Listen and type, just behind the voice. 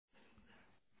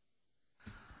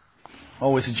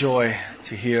Always a joy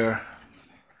to hear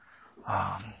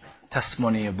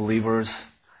testimony of believers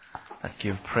that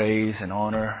give praise and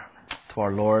honor to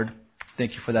our Lord.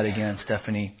 Thank you for that again,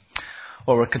 Stephanie.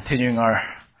 Well, we're continuing our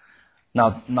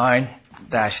now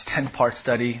 9-10 part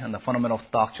study on the fundamental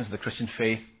doctrines of the Christian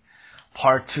faith.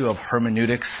 Part 2 of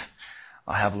hermeneutics.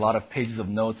 I have a lot of pages of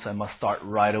notes. I must start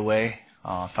right away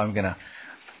if I'm going to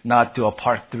not do a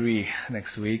part 3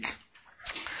 next week.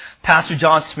 Pastor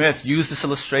John Smith used this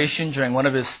illustration during one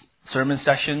of his sermon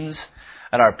sessions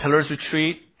at our Pillars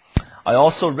Retreat. I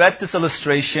also read this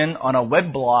illustration on a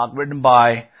web blog written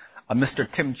by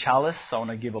Mr. Tim Chalice, so I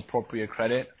want to give appropriate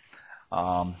credit.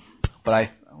 But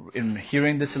in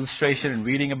hearing this illustration and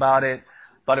reading about it,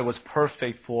 thought it was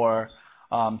perfect for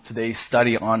today's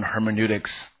study on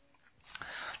hermeneutics.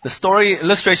 The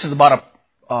illustration is about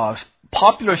a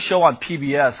popular show on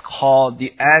PBS called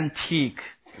The Antique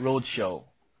Roadshow.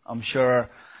 I'm sure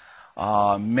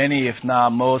many, if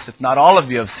not most, if not all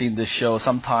of you have seen this show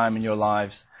sometime in your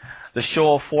lives. The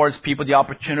show affords people the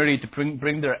opportunity to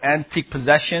bring their antique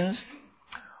possessions,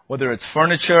 whether it's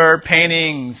furniture,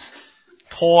 paintings,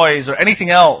 toys, or anything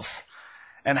else,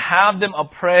 and have them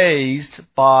appraised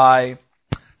by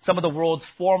some of the world's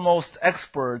foremost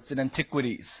experts in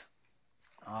antiquities.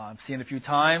 I've seen it a few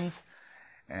times,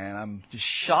 and I'm just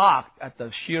shocked at the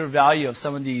sheer value of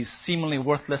some of these seemingly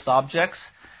worthless objects.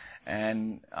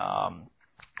 And I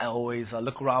always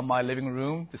look around my living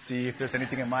room to see if there's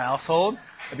anything in my household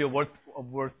that be worth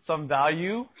some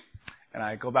value. And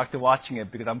I go back to watching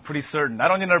it because I'm pretty certain. I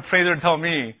don't need an appraiser to tell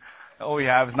me what we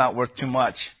have is not worth too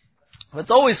much. But it's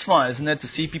always fun, isn't it, to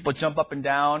see people jump up and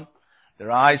down,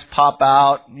 their eyes pop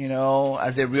out,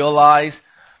 as they realize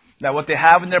that what they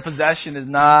have in their possession is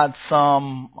not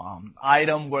some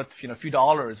item worth a few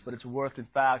dollars, but it's worth, in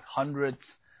fact, hundreds,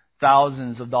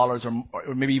 thousands of dollars or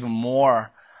maybe even more.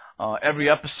 Every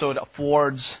episode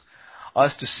affords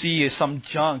us to see some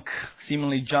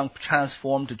seemingly junk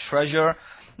transformed to treasure.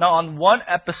 Now, on one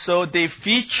episode, they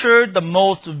featured the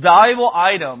most valuable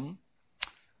item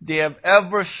they have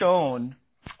ever shown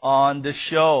on the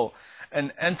show.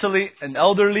 An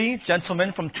elderly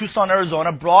gentleman from Tucson,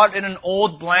 Arizona, brought in an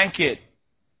old blanket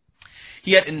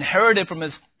he had inherited from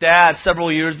his dad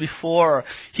several years before.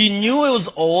 He knew it was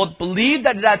old, believed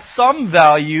that it had some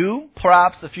value,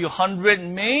 perhaps a few hundred,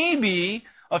 maybe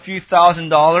a few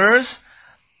 $1,000s.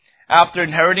 After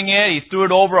inheriting it, he threw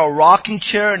it over a rocking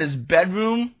chair in his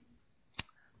bedroom.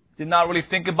 Did not really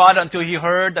think about it until he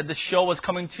heard that the show was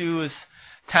coming to his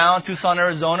town, Tucson,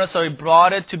 Arizona, so he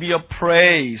brought it to be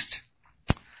appraised.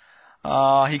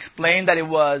 He explained that it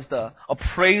was the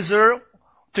appraiser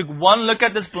took one look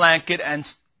at this blanket and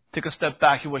took a step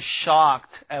back. He was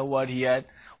shocked at what he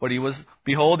was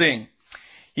beholding.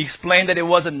 He explained that it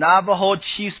was a Navajo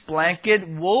chief's blanket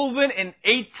woven in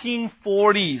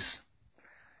 1840s. It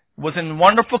was in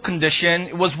wonderful condition.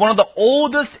 It was one of the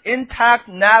oldest intact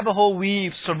Navajo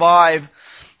weaves survived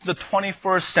to the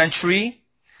 21st century.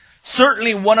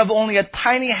 Certainly one of only a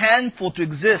tiny handful to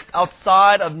exist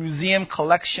outside of museum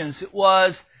collections. It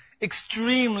was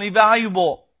extremely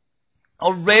valuable.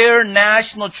 A rare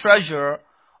national treasure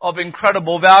of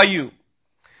incredible value.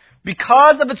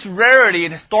 Because of its rarity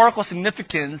and historical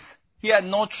significance, he had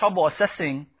no trouble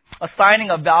assigning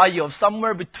a value of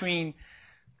somewhere between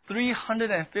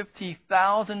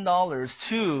 $350,000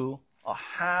 to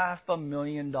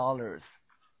 $500,000.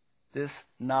 This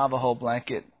Navajo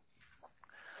blanket.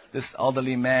 This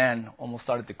elderly man almost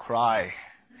started to cry.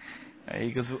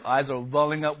 His eyes were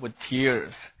welling up with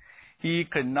tears. He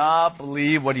could not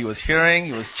believe what he was hearing.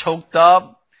 He was choked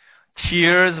up,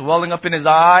 tears welling up in his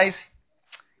eyes.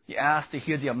 He asked to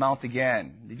hear the amount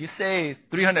again. Did you say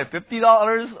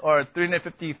 $350 or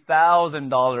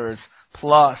 $350,000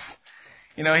 plus?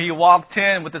 He walked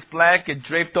in with this blanket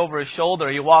draped over his shoulder.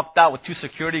 He walked out with 2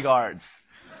 security guards,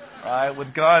 right,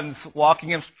 with guns, walking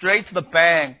him straight to the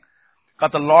bank.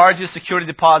 Got the largest security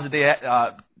deposit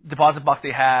box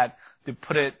they had to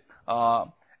put it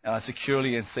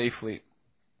securely and safely.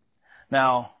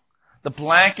 Now, the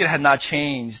blanket had not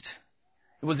changed.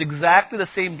 It was exactly the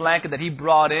same blanket that he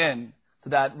brought in to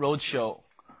that roadshow.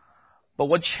 But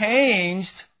what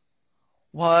changed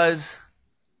was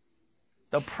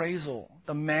the appraisal.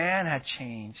 The man had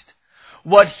changed.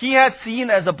 What he had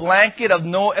seen as a blanket of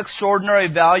no extraordinary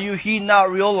value, he now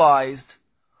realized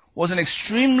was an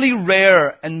extremely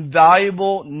rare and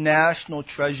valuable national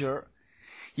treasure.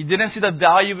 He didn't see the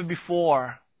value of it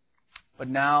before, but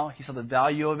now he saw the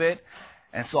value of it,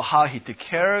 and so how he took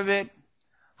care of it,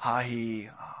 how he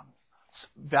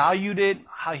valued it,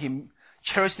 how he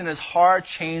cherished it in his heart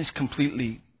changed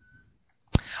completely.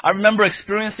 I remember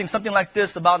experiencing something like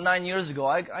this about 9 years ago.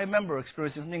 I remember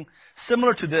experiencing something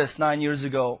similar to this 9 years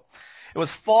ago. It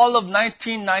was fall of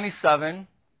 1997.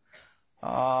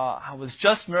 I was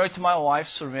just married to my wife,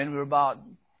 Surin. We were about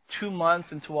 2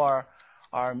 months into our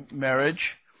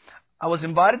marriage. I was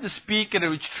invited to speak at a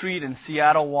retreat in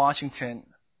Seattle, Washington.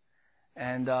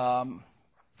 And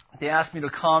they asked me to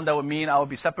come. That would mean I would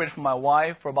be separated from my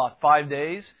wife for about 5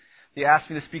 days. They asked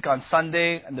me to speak on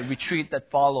Sunday and the retreat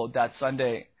that followed that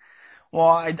Sunday. Well,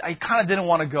 I kind of didn't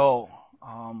want to go.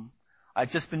 I'd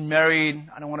just been married.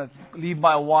 I don't want to leave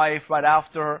my wife right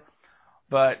after.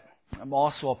 But I'm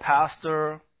also a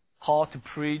pastor, called to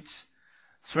preach.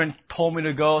 Surin told me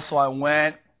to go, so I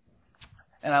went.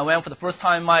 And I went for the first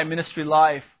time in my ministry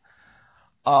life.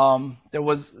 There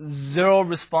was zero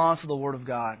response to the Word of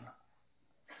God.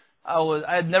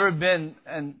 I had never been,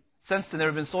 and since then,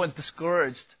 never been so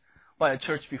discouraged by a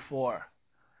church before.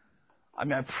 I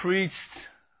mean, I preached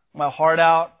my heart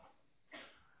out.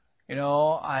 You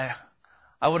know, I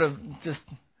would have just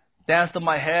danced on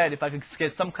my head if I could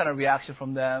get some kind of reaction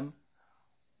from them.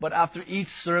 But after each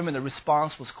sermon, the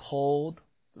response was cold.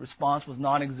 The response was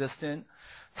non-existent.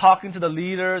 Talking to the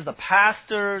leaders, the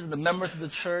pastors, the members of the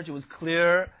church, it was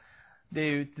clear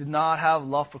they did not have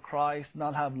love for Christ,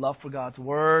 not have love for God's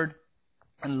Word,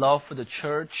 and love for the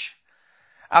church.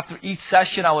 After each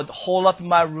session, I would hole up in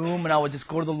my room and I would just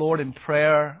go to the Lord in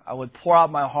prayer. I would pour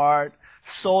out my heart,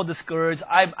 so discouraged.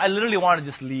 I literally wanted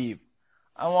to just leave.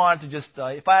 I wanted to just,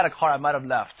 if I had a car, I might have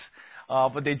left.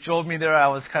 But they drove me there. I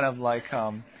was kind of like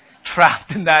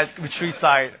trapped in that retreat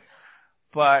site.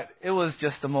 But it was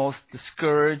just the most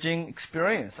discouraging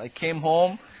experience. I came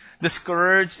home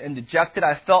discouraged and dejected.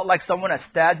 I felt like someone had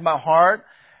stabbed my heart.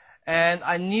 And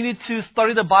I needed to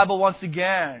study the Bible once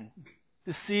again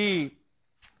to see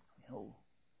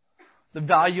the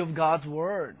value of God's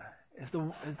Word. Is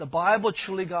the Bible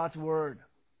truly God's Word?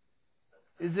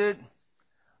 Is it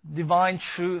divine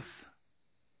truth?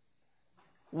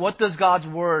 What does God's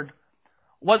Word,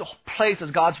 what place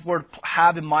does God's Word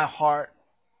have in my heart?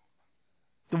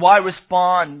 Do I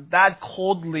respond that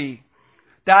coldly,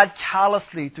 that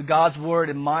callously to God's Word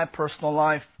in my personal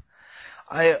life?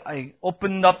 I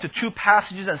opened up to 2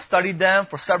 passages and studied them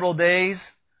for several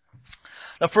days.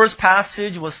 The first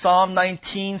passage was Psalm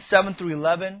 19, 7 through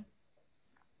 11,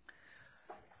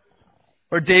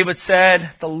 where David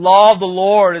said, "The law of the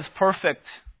Lord is perfect,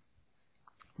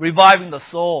 reviving the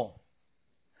soul.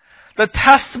 The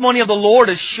testimony of the Lord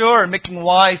is sure, making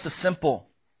wise the simple.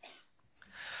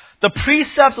 The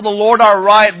precepts of the Lord are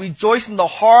right, rejoice in the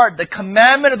heart. The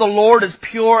commandment of the Lord is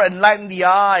pure, enlightening the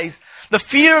eyes. The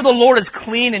fear of the Lord is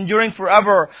clean, enduring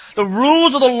forever. The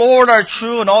rules of the Lord are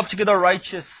true and altogether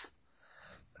righteous.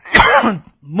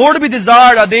 More to be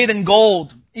desired are they than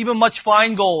gold, even much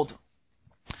fine gold.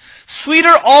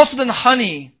 Sweeter also than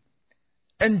honey,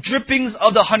 and drippings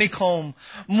of the honeycomb.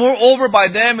 Moreover, by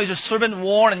them is your servant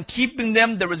warned, and keeping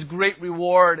them there is great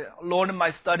reward." Lord, in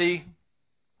my study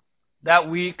that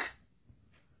week,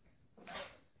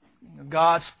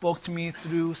 God spoke to me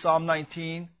through Psalm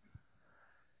 19,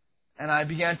 and I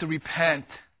began to repent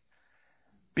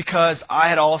because I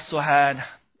had also had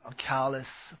a callous,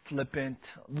 flippant,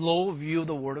 low view of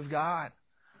the Word of God.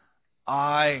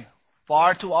 I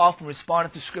far too often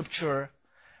responded to Scripture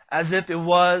as if it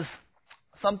was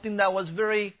something that was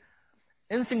very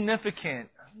insignificant,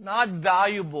 not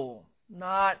valuable,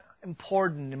 not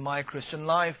important in my Christian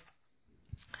life.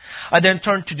 I then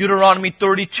turned to Deuteronomy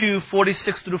 32,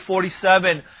 46 through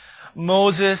 47.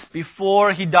 Moses,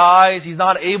 before he dies, he's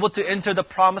not able to enter the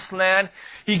promised land.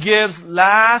 He gives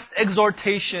last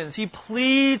exhortations. He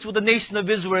pleads with the nation of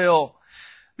Israel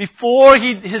before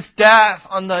his death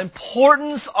on the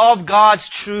importance of God's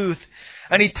truth.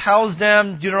 And he tells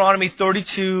them, Deuteronomy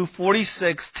 32,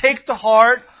 46, "Take to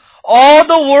heart all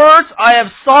the words I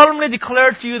have solemnly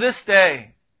declared to you this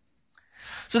day,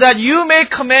 so that you may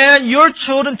command your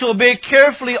children to obey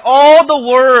carefully all the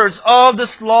words of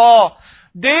this law.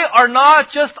 They are not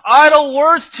just idle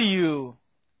words to you.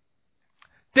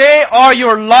 They are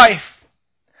your life.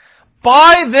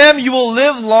 By them you will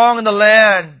live long in the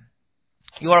land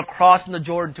you are crossing the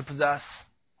Jordan to possess."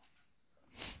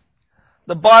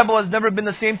 The Bible has never been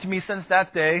the same to me since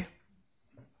that day.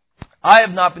 I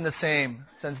have not been the same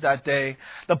since that day.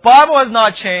 The Bible has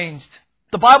not changed.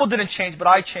 The Bible didn't change, but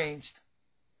I changed.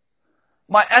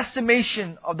 My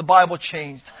estimation of the Bible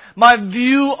changed. My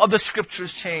view of the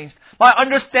Scriptures changed. My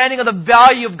understanding of the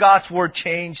value of God's Word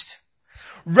changed.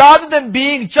 Rather than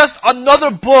being just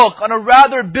another book on a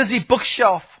rather busy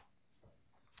bookshelf,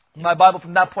 my Bible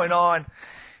from that point on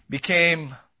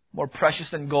became more precious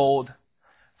than gold,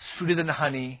 sweeter than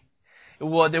honey.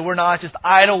 They were not just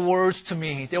idle words to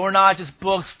me. They were not just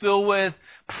books filled with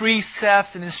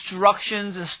precepts and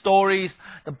instructions and stories.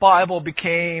 The Bible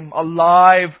became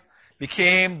alive,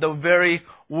 became the very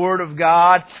Word of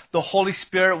God. The Holy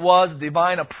Spirit was a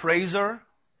divine appraiser.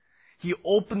 He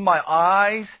opened my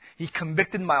eyes. He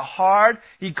convicted my heart.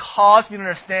 He caused me to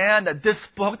understand that this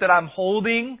book that I'm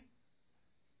holding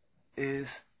is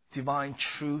divine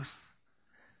truth.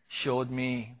 Showed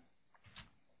me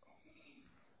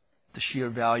the sheer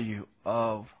value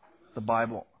of the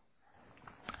Bible.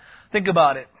 Think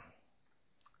about it.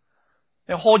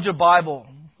 Now hold your Bible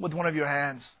with one of your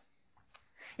hands.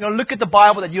 Look at the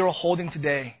Bible that you're holding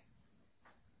today.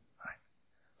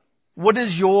 What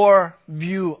is your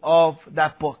view of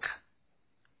that book?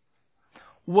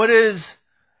 What is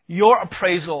your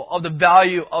appraisal of the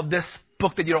value of this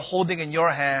book that you're holding in your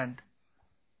hand?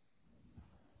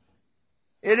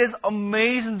 It is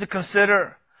amazing to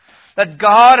consider that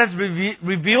God has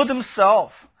revealed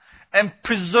Himself and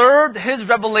preserved His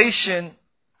revelation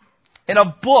in a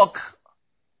book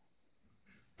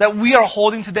that we are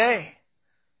holding today.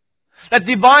 That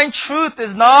divine truth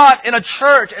is not in a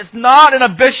church, it's not in a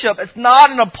bishop, it's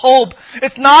not in a pope,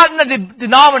 it's not in a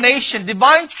denomination.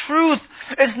 Divine truth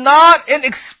is not in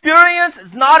experience,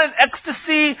 it's not in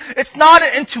ecstasy, it's not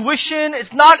in intuition,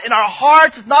 it's not in our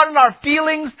hearts, it's not in our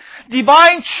feelings.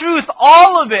 Divine truth,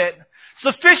 all of it,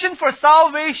 sufficient for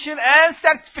salvation and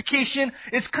sanctification,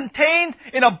 is contained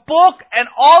in a book, and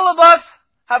all of us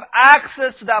have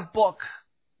access to that book.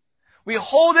 We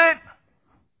hold it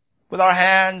with our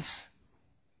hands.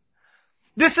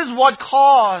 This is what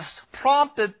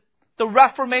prompted the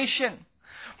Reformation.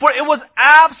 For it was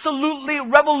absolutely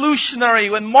revolutionary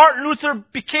when Martin Luther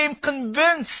became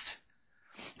convinced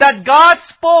that God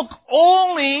spoke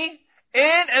only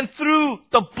in and through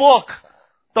the book,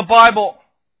 the Bible.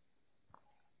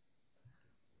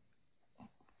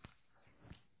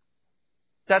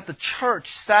 That the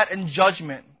church sat in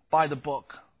judgment by the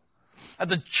book. That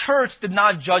the church did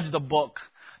not judge the book.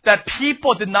 That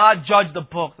people did not judge the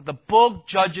book. That the book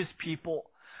judges people.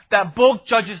 That book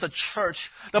judges the church.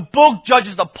 The book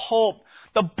judges the Pope.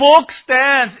 The book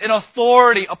stands in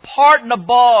authority apart and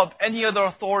above any other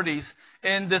authorities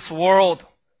in this world.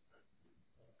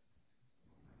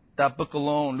 That book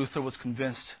alone, Luther was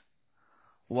convinced,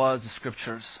 was the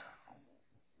Scriptures.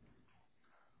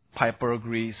 Piper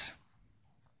agrees.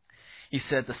 He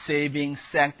said the saving,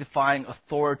 sanctifying,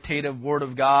 authoritative Word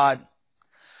of God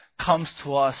comes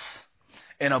to us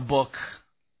in a book.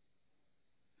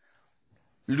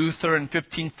 Luther in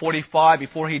 1545,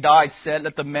 before he died, said,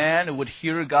 let the man who would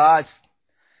hear God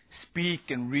speak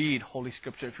and read Holy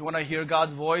Scripture. If you want to hear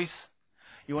God's voice,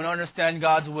 you want to understand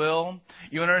God's will,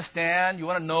 you want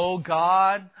to know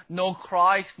God, know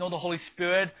Christ, know the Holy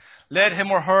Spirit, let him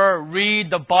or her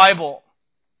read the Bible.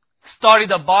 Study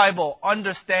the Bible.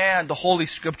 Understand the Holy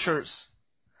Scriptures.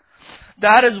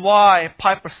 That is why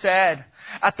Piper said,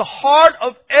 at the heart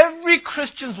of every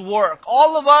Christian's work,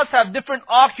 all of us have different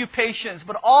occupations,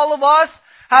 but all of us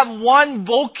have one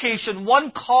vocation, one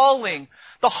calling.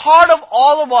 The heart of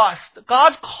all of us,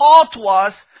 God's call to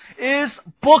us is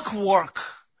book work.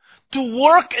 To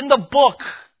work in the book.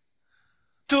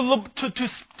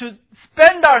 To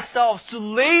spend ourselves, to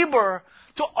labor,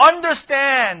 to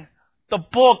understand the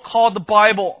book called the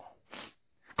Bible.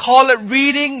 Call it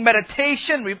reading,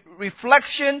 meditation,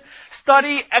 reflection,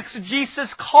 study,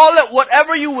 exegesis. Call it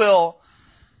whatever you will.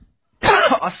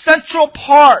 A central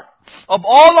part of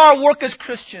all our work as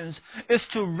Christians is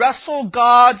to wrestle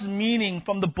God's meaning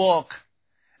from the book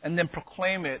and then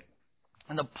proclaim it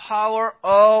in the power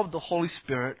of the Holy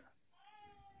Spirit.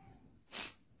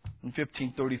 In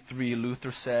 1533,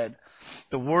 Luther said,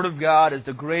 the Word of God is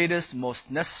the greatest, most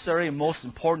necessary, most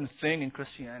important thing in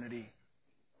Christianity.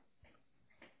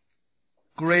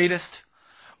 Greatest,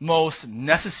 most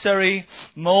necessary,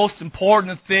 most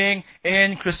important thing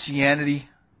in Christianity.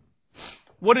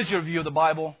 What is your view of the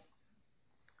Bible?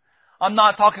 I'm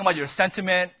not talking about your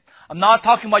sentiment. I'm not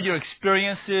talking about your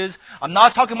experiences. I'm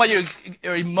not talking about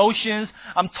your emotions.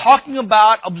 I'm talking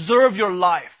about observe your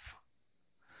life.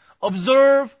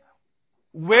 Observe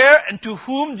where and to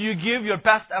whom do you give your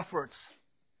best efforts?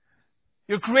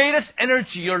 Your greatest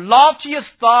energy, your loftiest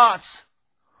thoughts.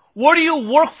 What do you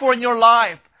work for in your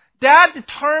life? That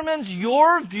determines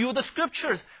your view of the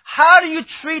Scriptures. How do you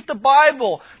treat the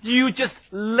Bible? Do you just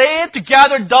lay it to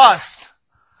gather dust?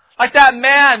 Like that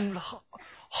man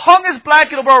hung his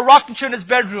blanket over a rocking chair in his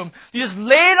bedroom. You just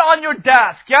lay it on your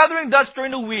desk, gathering dust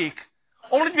during the week,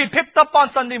 only to be picked up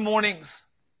on Sunday mornings.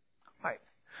 Right?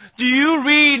 Do you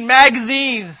read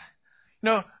magazines?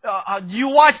 Do you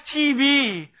watch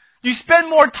TV? Do you spend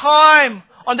more time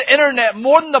on the internet,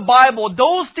 more than the Bible,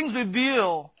 those things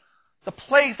reveal the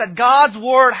place that God's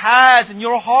Word has in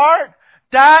your heart.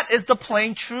 That is the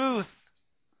plain truth.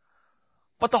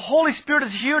 But the Holy Spirit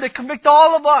is here to convict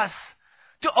all of us,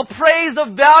 to appraise the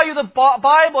value of the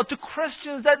Bible to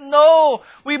Christians that know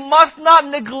we must not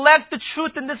neglect the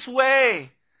truth in this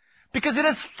way. Because it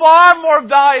is far more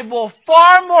valuable,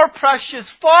 far more precious,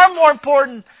 far more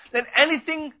important than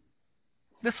anything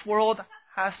this world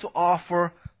has to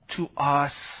offer to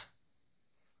us.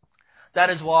 That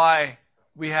is why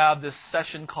we have this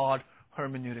session called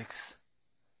hermeneutics.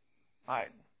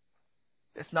 Right?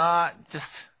 It's not just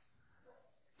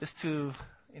to,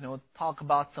 talk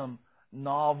about some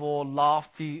novel,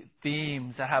 lofty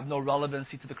themes that have no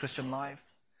relevancy to the Christian life.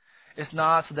 It's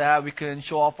not so that we can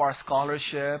show off our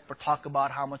scholarship or talk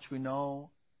about how much we know.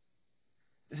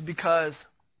 It's because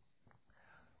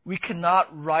we cannot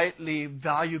rightly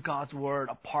value God's Word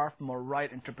apart from a right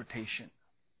interpretation.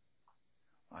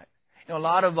 Right? A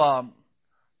lot of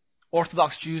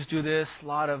Orthodox Jews do this. A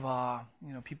lot of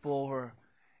people who are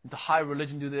into high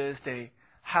religion do this. They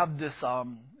have this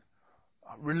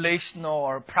relational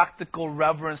or practical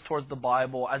reverence towards the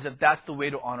Bible as if that's the way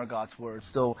to honor God's Word.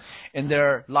 So in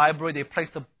their library, they place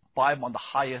the Bible on the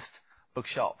highest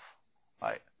bookshelf.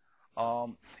 Right?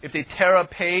 If they tear a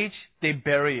page, they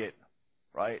bury it.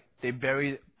 Right? They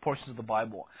bury portions of the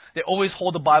Bible. They always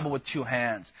hold the Bible with two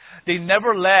hands. They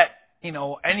never let,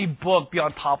 any book be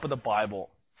on top of the Bible.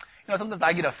 Sometimes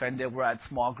I get offended. We're at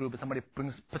small group and somebody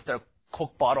puts their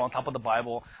Coke bottle on top of the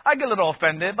Bible. I get a little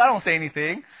offended, but I don't say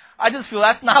anything. I just feel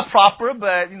that's not proper,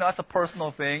 but that's a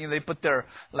personal thing. They put their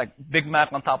Big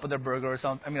Mac on top of their burger or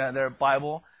something. Their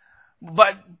Bible.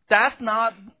 But that's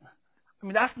not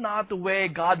the way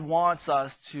God wants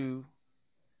us to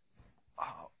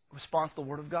respond to the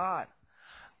Word of God.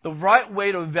 The right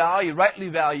way to rightly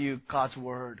value God's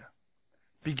Word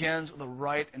begins with a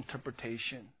right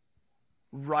interpretation,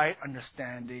 right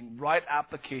understanding, right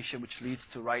application, which leads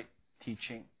to right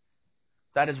teaching.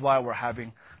 That is why we're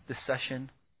having this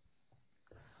session.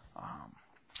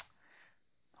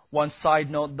 One side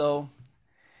note, though,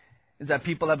 is that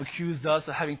people have accused us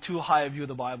of having too high a view of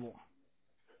the Bible.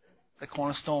 The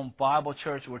Cornerstone Bible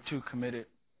Church, we're too committed.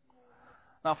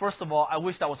 Now, first of all, I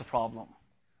wish that was a problem,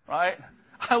 right?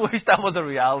 I wish that was a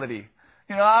reality.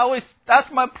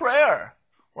 That's my prayer,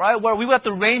 right? Where we would have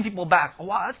to rein people back. Oh,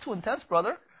 wow, that's too intense,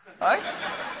 brother, right?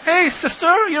 Hey,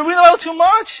 sister, you're reading about too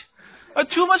much.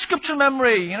 Too much scripture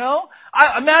memory,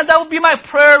 that would be my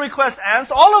prayer request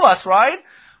answer. All of us, right?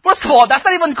 First of all, that's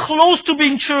not even close to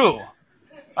being true.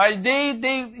 Right?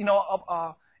 They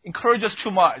encourage us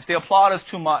too much. They applaud us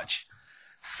too much.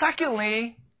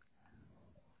 Secondly,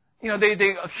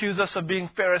 they accuse us of being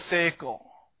Pharisaical.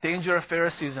 Danger of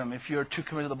Phariseeism if you're too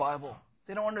committed to the Bible.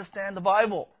 They don't understand the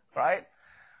Bible, right?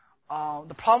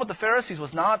 The problem with the Pharisees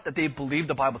was not that they believed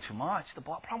the Bible too much. The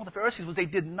problem with the Pharisees was they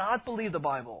did not believe the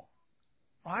Bible.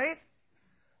 Right?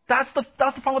 That's the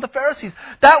problem with the Pharisees.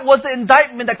 That was the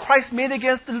indictment that Christ made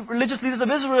against the religious leaders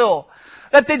of Israel.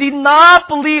 That they did not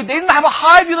believe. They didn't have a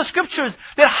high view of the Scriptures.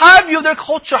 They had a high view of their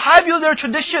culture, high view of their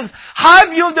traditions, high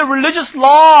view of their religious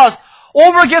laws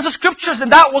over against the Scriptures.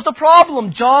 And that was the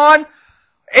problem. John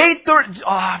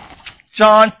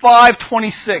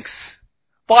 5:26,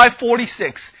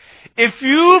 5:46. If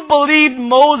you believed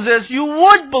Moses, you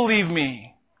would believe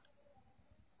me.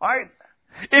 Right?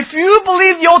 If you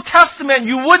believe the Old Testament,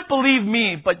 you would believe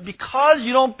me. But because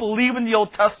you don't believe in the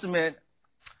Old Testament,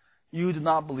 you do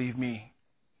not believe me.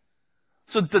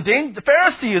 So the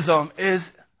Phariseeism is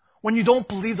when you don't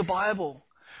believe the Bible.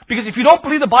 Because if you don't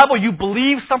believe the Bible, you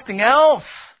believe something else.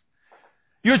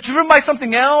 You're driven by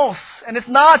something else. And it's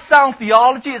not sound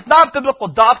theology. It's not biblical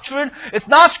doctrine. It's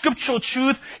not scriptural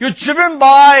truth. You're driven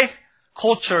by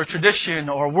culture, tradition,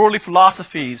 or worldly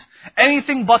philosophies.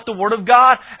 Anything but the Word of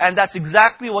God. And that's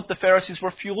exactly what the Pharisees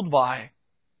were fueled by.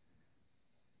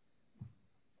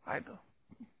 Right?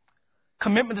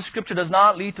 Commitment to Scripture does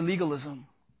not lead to legalism.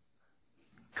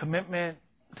 Commitment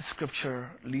to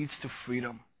Scripture leads to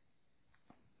freedom.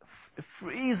 It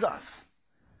frees us.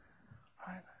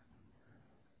 Right?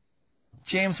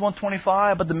 James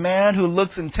 1:25, but the man who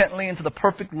looks intently into the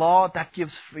perfect law, that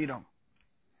gives freedom.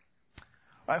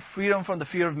 Right? Freedom from the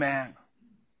fear of man.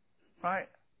 Right?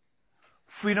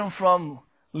 Freedom from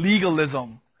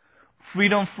legalism.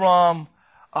 Freedom from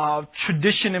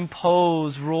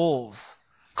tradition-imposed rules.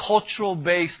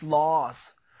 Cultural-based laws.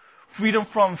 Freedom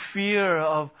from fear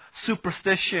of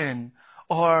superstition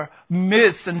or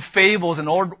myths and fables and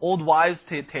old wives'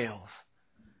 tales.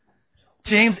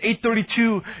 James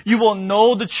 8:32, you will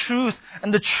know the truth,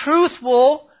 and the truth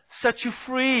will set you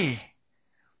free.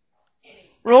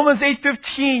 Romans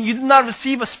 8:15, you did not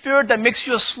receive a spirit that makes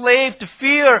you a slave to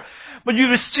fear, but you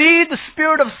received the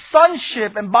spirit of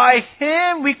sonship, and by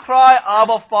Him we cry,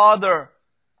 Abba, Father.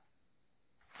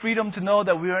 Freedom to know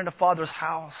that we are in the Father's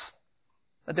house,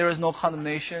 that there is no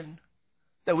condemnation,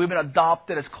 that we've been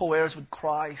adopted as co-heirs with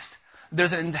Christ.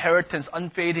 There's an inheritance,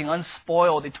 unfading,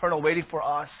 unspoiled, eternal, waiting for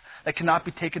us that cannot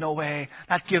be taken away.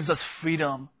 That gives us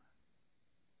freedom.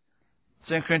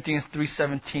 2 Corinthians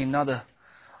 3:17, now the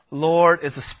Lord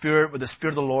is the Spirit. Where the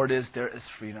Spirit of the Lord is, there is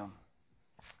freedom.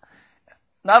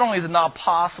 Not only is it not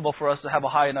possible for us to have a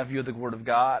high enough view of the Word of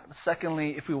God, but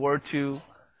secondly, if we were to,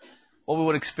 what we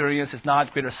would experience is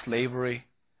not greater slavery,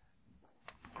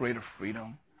 greater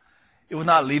freedom. It will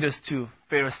not lead us to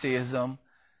Pharisaism.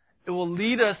 It will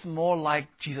lead us more like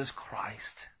Jesus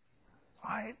Christ.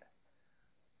 Right?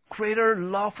 Greater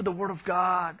love for the Word of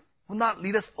God will not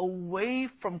lead us away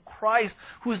from Christ,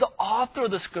 who is the author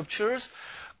of the Scriptures.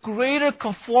 Greater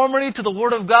conformity to the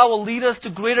Word of God will lead us to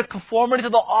greater conformity to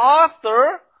the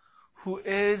author, who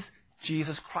is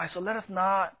Jesus Christ. So let us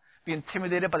not be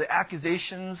intimidated by the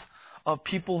accusations of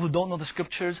people who don't know the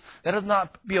Scriptures. Let us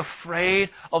not be afraid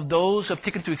of those who have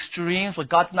taken to extremes what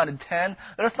God did not intend.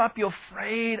 Let us not be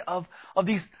afraid of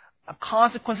these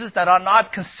consequences that are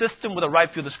not consistent with the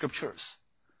right view of the Scriptures.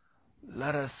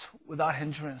 Let us, without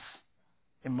hindrance,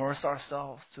 immerse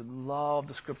ourselves to love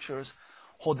the Scriptures,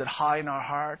 hold it high in our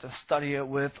hearts, and study it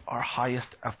with our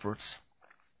highest efforts.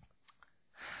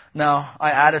 Now,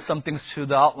 I added some things to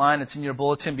the outline. It's in your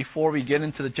bulletin. Before we get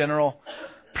into the general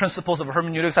principles of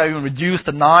hermeneutics, I even reduced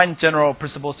the 9 general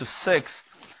principles to 6.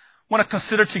 I want to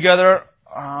consider together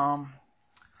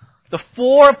the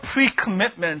 4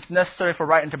 pre-commitments necessary for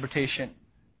right interpretation.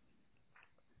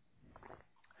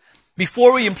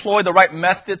 Before we employ the right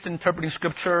methods in interpreting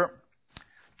Scripture,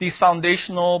 these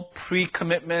foundational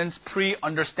pre-commitments,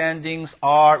 pre-understandings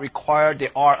are required. They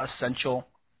are essential.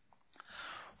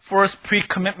 First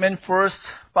pre-commitment, first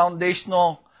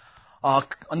foundational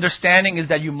understanding is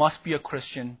that you must be a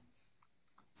Christian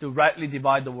to rightly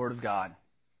divide the Word of God.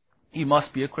 You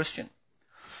must be a Christian.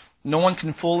 No one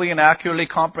can fully and accurately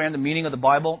comprehend the meaning of the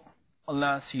Bible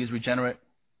unless he is regenerate.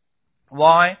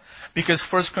 Why? Because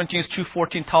 1 Corinthians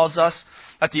 2:14 tells us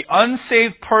that the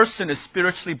unsaved person is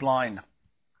spiritually blind.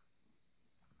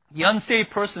 The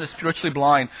unsaved person is spiritually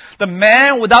blind. The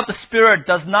man without the Spirit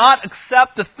does not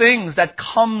accept the things that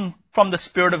come from the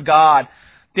Spirit of God.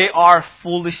 They are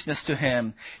foolishness to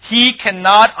him. He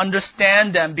cannot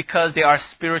understand them because they are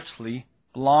spiritually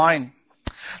blind.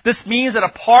 This means that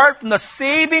apart from the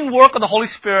saving work of the Holy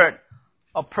Spirit,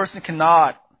 a person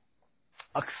cannot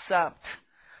accept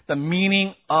the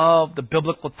meaning of the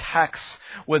biblical texts.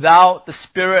 Without the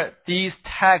Spirit, these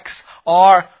texts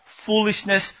are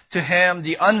foolishness to him.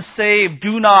 The unsaved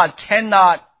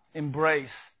cannot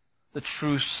embrace the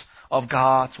truths of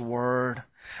God's Word.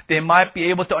 They might be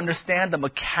able to understand the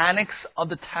mechanics of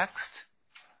the text,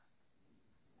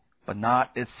 but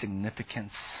not its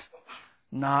significance.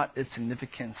 Not its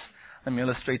significance. Let me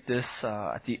illustrate this.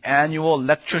 At the annual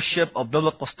lectureship of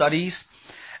biblical studies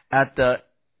at the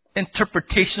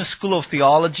Interpretation School of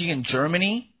Theology in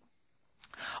Germany,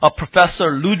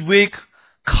 Professor Ludwig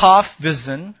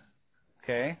Kaufwiesen,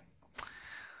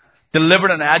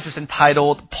 delivered an address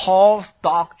entitled Paul's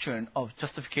Doctrine of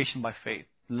Justification by Faith.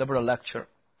 Delivered a lecture.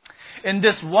 In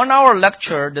this 1-hour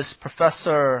lecture, this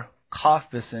Professor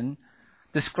Kaufwiesen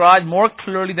described more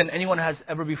clearly than anyone has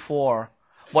ever before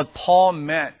what Paul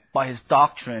meant by his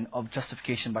doctrine of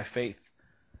justification by faith.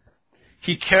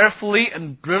 He carefully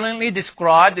and brilliantly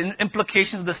described the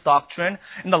implications of this doctrine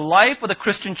in the life of the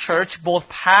Christian church, both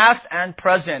past and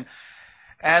present.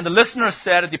 And the listener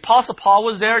said if the Apostle Paul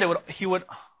was there, he would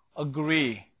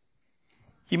agree.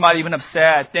 He might even have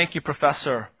said, "Thank you,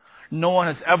 Professor. No one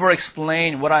has ever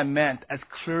explained what I meant as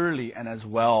clearly and as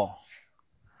well."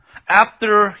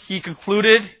 After he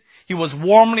concluded, he was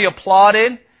warmly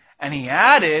applauded, and he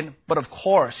added, "But of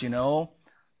course,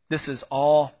 this is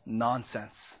all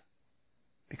nonsense,"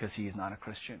 because he is not a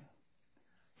Christian.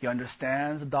 He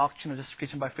understands the doctrine of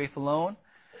justification by faith alone,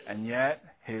 and yet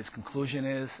his conclusion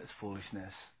is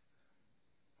foolishness.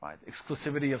 Right? The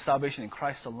exclusivity of salvation in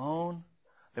Christ alone,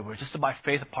 that we're just by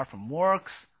faith apart from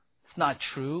works, it's not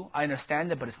true. I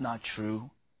understand it, but it's not true.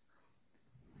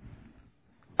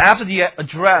 After the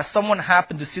address, someone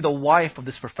happened to see the wife of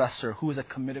this professor, who is a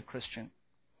committed Christian,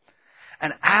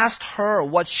 and asked her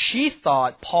what she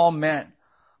thought Paul meant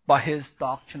by his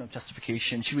doctrine of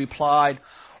justification. She replied,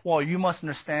 "Well, you must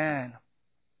understand,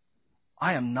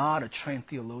 I am not a trained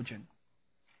theologian.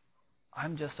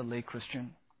 I'm just a lay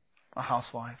Christian, a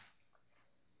housewife."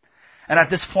 And at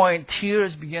this point,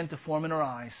 tears began to form in her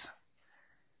eyes.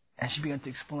 And she began to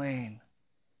explain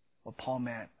what Paul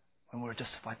meant when we were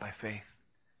justified by faith.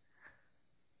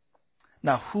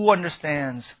 Now, who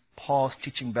understands Paul's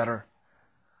teaching better?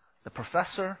 The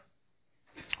professor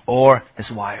or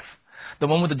his wife? The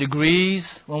one with the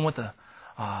degrees, the one with the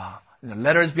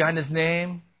letters behind his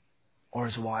name, or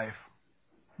his wife?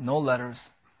 No letters,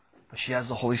 but she has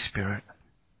the Holy Spirit.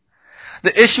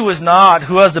 The issue is not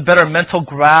who has a better mental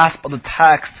grasp of the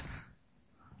text,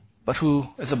 but who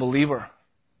is a believer.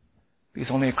 Because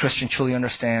only a Christian truly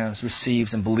understands,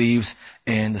 receives, and believes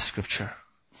in the Scripture.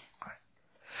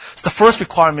 So the first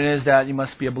requirement is that you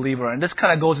must be a believer. And this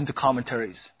kind of goes into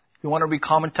commentaries. You want to read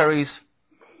commentaries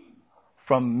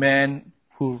from men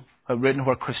who have written who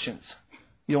are Christians.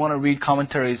 You don't want to read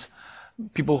commentaries,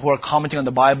 people who are commenting on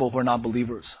the Bible who are not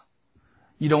believers.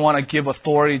 You don't want to give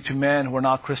authority to men who are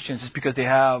not Christians just because they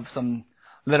have some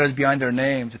letters behind their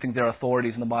names to think they're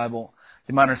authorities in the Bible.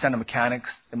 They might understand the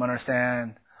mechanics, they might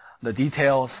understand the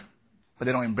details, but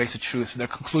they don't embrace the truth. So their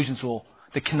conclusions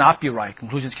they cannot be right.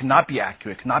 Conclusions cannot be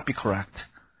accurate, cannot be correct.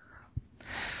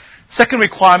 Second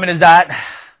requirement is that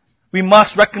we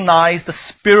must recognize the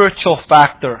spiritual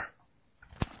factor.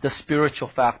 The spiritual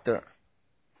factor.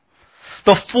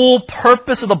 The full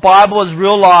purpose of the Bible is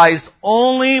realized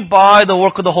only by the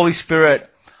work of the Holy Spirit,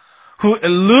 who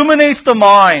illuminates the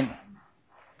mind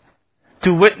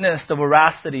to witness the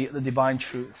veracity of the divine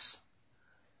truths.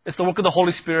 It's the work of the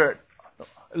Holy Spirit.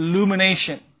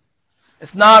 Illumination.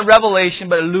 It's not revelation,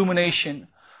 but illumination.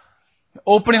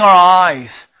 Opening our eyes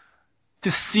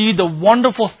to see the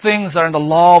wonderful things that are in the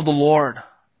law of the Lord.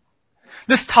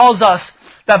 This tells us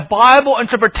that Bible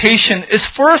interpretation is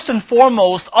first and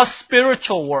foremost a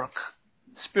spiritual work.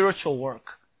 Spiritual work.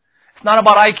 It's not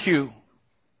about IQ.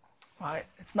 Right?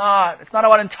 It's not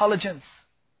about intelligence.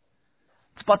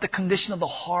 It's about the condition of the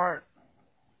heart.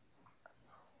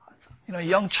 A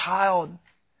young child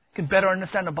can better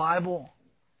understand the Bible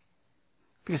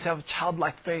because they have a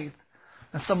childlike faith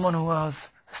than someone who has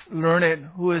learned,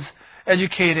 who is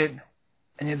educated,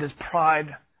 and yet his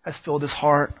pride has filled his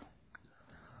heart.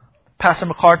 Pastor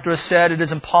MacArthur has said it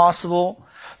is impossible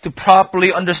to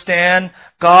properly understand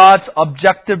God's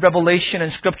objective revelation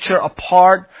in Scripture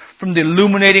apart from the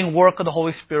illuminating work of the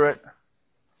Holy Spirit.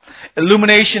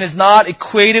 Illumination is not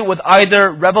equated with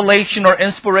either revelation or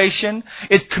inspiration.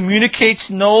 It communicates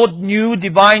no new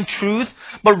divine truth,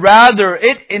 but rather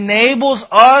it enables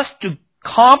us to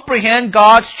comprehend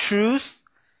God's truth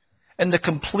and the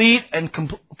complete and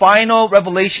final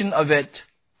revelation of it.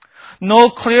 No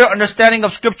clear understanding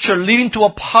of Scripture leading to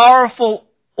a powerful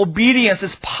obedience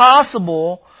is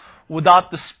possible without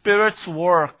the Spirit's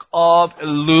work of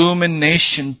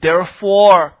illumination.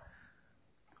 Therefore,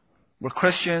 we're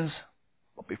Christians,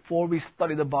 but before we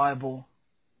study the Bible,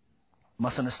 we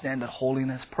must understand that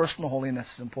holiness, personal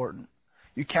holiness is important.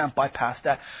 You can't bypass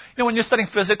that. When you're studying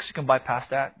physics, you can bypass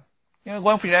that.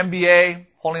 Going for your MBA,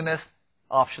 holiness,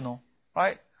 optional,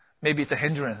 right? Maybe it's a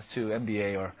hindrance to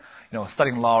MBA or,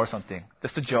 studying law or something.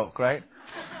 Just a joke, right?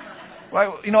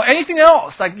 Right? Anything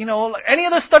else, like any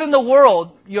other study in the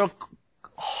world, your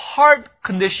heart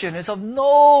condition is of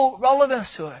no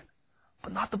relevance to it,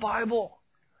 but not the Bible.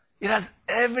 It has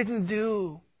everything to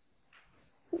do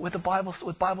with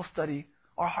Bible study,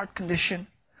 our heart condition.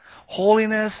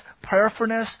 Holiness,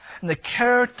 prayerfulness, and the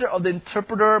character of the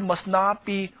interpreter must not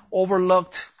be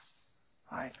overlooked.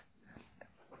 Right?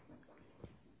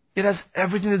 It has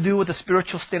everything to do with the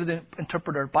spiritual state of the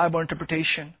interpreter, Bible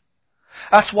interpretation.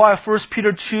 That's why 1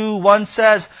 Peter 2:1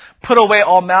 says, "Put away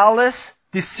all malice,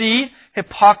 deceit,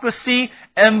 hypocrisy,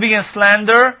 envy, and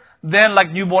slander. Then,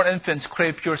 like newborn infants,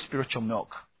 crave pure spiritual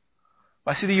milk."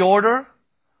 I see the order.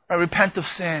 I repent of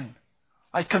sin.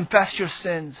 I confess your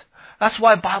sins. That's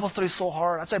why Bible study is so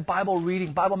hard. That's why Bible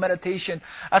reading, Bible meditation,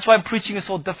 that's why preaching is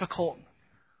so difficult.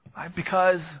 Right?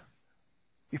 Because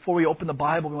before we open the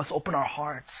Bible, we must open our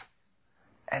hearts.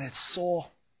 And it's so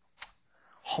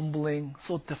humbling,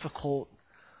 so difficult.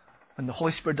 When the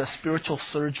Holy Spirit does spiritual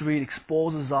surgery, it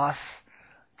exposes us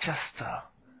just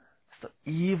the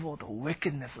evil, the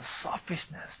wickedness, the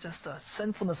selfishness, just the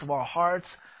sinfulness of our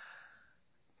hearts.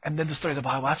 And then to study the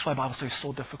Bible. That's why Bible study is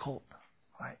so difficult.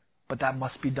 Right? But that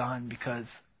must be done because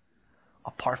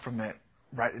apart from it,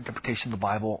 right interpretation of the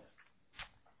Bible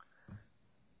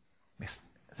is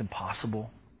impossible.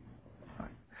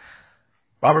 Right?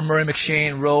 Robert Murray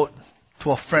McCheyne wrote to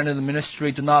a friend in the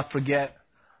ministry, "Do not forget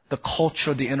the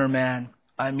culture of the inner man,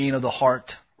 of the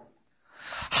heart.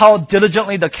 How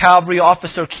diligently the cavalry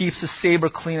officer keeps his saber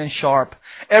clean and sharp.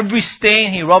 Every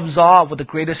stain he rubs off with the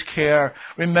greatest care.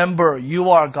 Remember,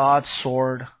 you are God's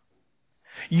sword.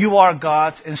 You are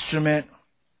God's instrument.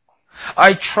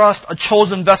 I trust a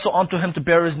chosen vessel unto him to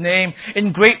bear his name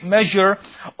in great measure,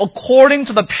 according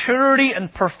to the purity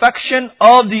and perfection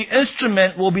of the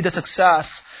instrument will be the success.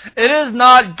 It is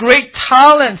not great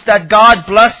talents that God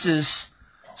blesses,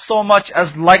 so much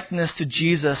as likeness to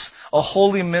Jesus. A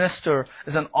holy minister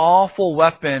is an awful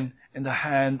weapon in the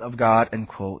hand of God, end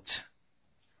quote.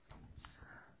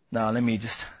 Now let me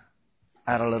just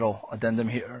add a little addendum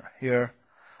here.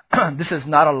 This is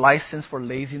not a license for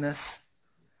laziness.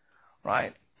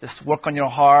 Right? Just work on your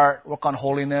heart, work on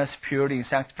holiness, purity, and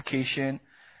sanctification,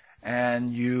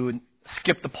 and you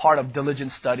skip the part of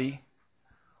diligent study,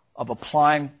 of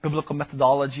applying biblical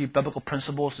methodology, biblical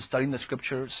principles to studying the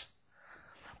Scriptures.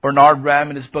 Bernard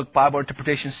Ram in his book Bible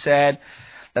Interpretation said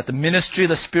that the ministry of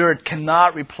the Spirit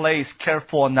cannot replace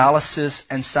careful analysis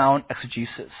and sound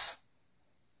exegesis.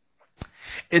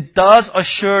 It does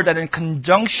assure that in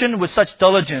conjunction with such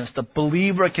diligence, the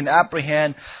believer can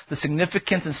apprehend the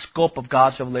significance and scope of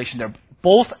God's revelation. They're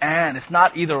both and. It's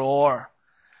not either or.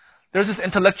 There's this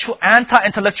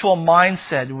anti-intellectual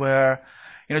mindset where,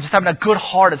 just having a good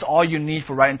heart is all you need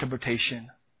for right interpretation.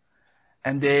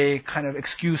 And they kind of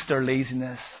excuse their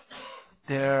laziness,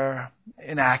 their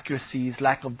inaccuracies,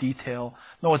 lack of detail.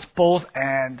 No, it's both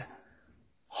and.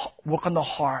 Work on the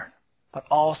heart, but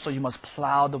also you must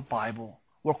plow the Bible.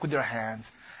 Work with your hands.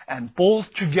 And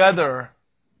both together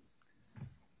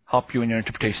help you in your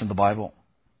interpretation of the Bible.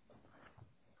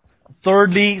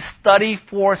 Thirdly, study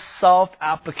for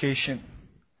self-application.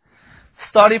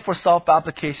 Study for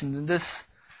self-application. And this is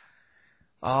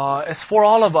for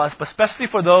all of us, but especially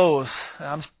for those.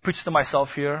 I'm preaching to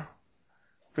myself here.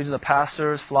 Preaching to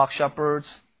pastors, flock shepherds,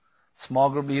 small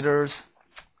group leaders.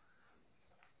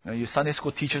 You Sunday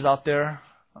school teachers out there.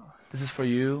 This is for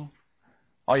you.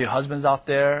 All your husbands out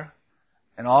there,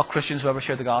 and all Christians who ever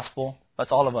shared the gospel.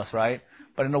 That's all of us, right?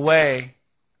 But in a way,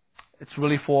 it's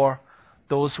really for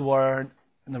those who are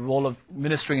in the role of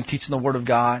ministering and teaching the Word of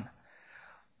God.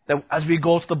 That as we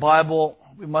go to the Bible,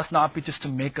 we must not be just to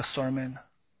make a sermon,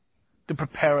 to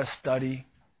prepare a study,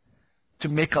 to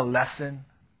make a lesson.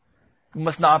 We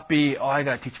must not be, I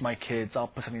got to teach my kids. I'll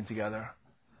put something together.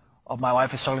 My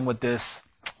wife is struggling with this.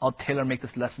 I'll tailor-make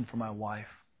this lesson for my wife.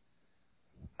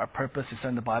 Our purpose to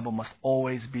study the Bible must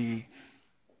always be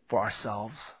for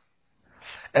ourselves.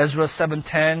 Ezra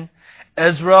 7:10.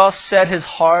 Ezra set his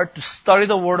heart to study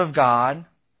the Word of God,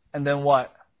 and then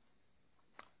what?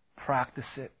 Practice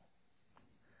it.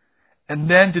 And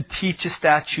then to teach his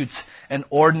statutes and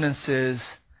ordinances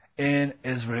in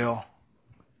Israel.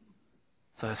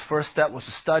 So his first step was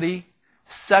to study.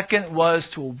 Second was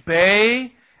to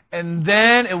obey. And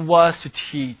then it was to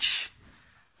teach.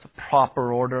 It's a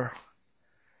proper order.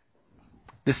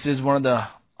 This is one of the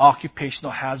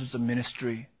occupational hazards of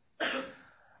ministry.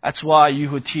 That's why you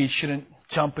who teach shouldn't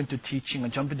jump into teaching or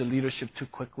jump into leadership too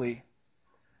quickly.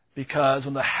 Because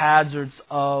one of the hazards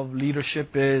of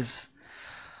leadership is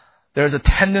there's a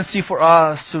tendency for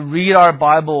us to read our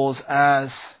Bibles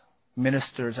as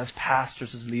ministers, as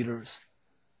pastors, as leaders.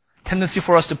 Tendency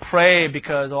for us to pray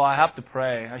because, I have to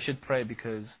pray. I should pray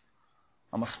because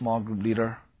I'm a small group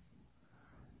leader.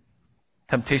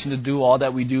 Temptation to do all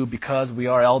that we do because we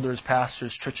are elders,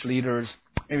 pastors, church leaders,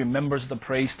 maybe members of the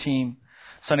praise team,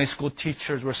 Sunday school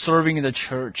teachers. We're serving in the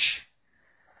church.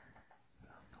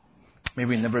 May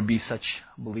we never be such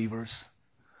believers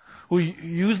who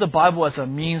use the Bible as a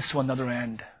means to another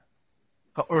end,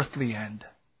 an earthly end,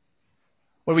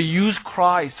 where we use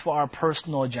Christ for our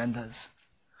personal agendas,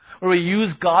 where we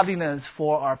use godliness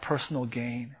for our personal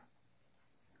gain.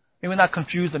 May we not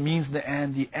confuse the means and the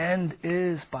end. The end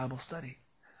is Bible study.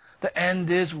 The end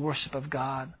is worship of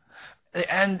God. The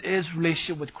end is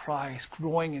relationship with Christ,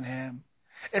 growing in Him.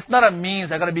 It's not a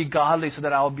means I got to be godly so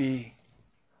that I'll be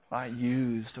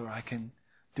used, or I can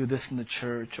do this in the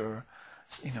church, or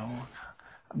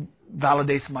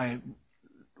validates my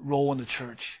role in the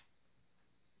church.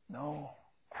 No,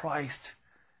 Christ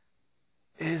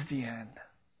is the end.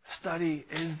 Study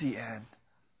is the end.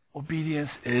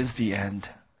 Obedience is the end.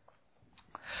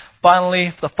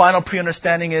 Finally, the final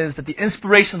pre-understanding is that the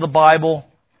inspiration of the Bible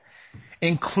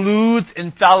includes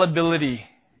infallibility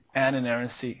and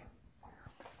inerrancy.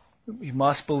 We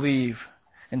must believe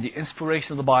in the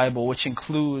inspiration of the Bible, which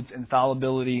includes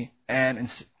infallibility and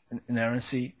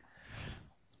inerrancy.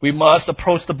 We must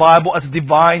approach the Bible as a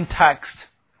divine text,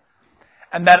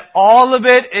 and that all of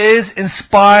it is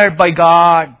inspired by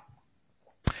God.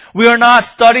 We are not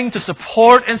studying to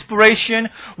support inspiration.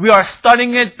 We are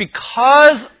studying it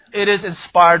because it is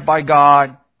inspired by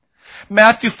God.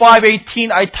 Matthew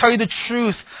 5:18, I tell you the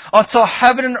truth, until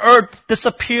heaven and earth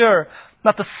disappear,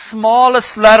 not the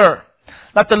smallest letter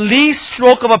Not the least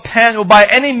stroke of a pen will by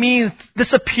any means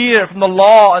disappear from the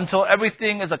law until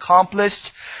everything is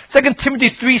accomplished. 2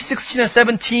 Timothy 3:16 and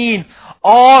 17.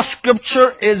 All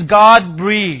Scripture is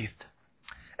God-breathed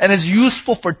and is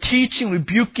useful for teaching,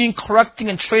 rebuking, correcting,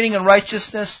 and training in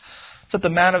righteousness, so that the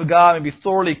man of God may be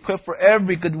thoroughly equipped for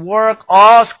every good work.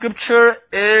 All Scripture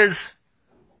is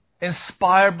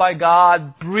inspired by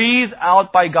God, breathed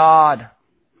out by God.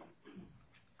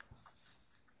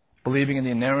 Believing in the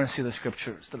inerrancy of the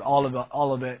Scriptures, that all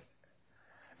of it,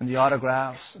 and the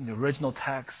autographs and the original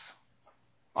texts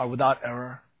are without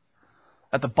error.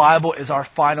 That the Bible is our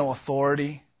final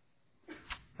authority.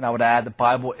 And I would add, the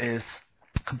Bible is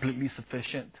completely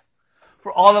sufficient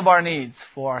for all of our needs,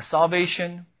 for our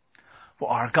salvation, for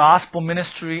our gospel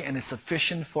ministry, and is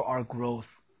sufficient for our growth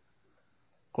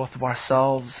of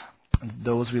ourselves and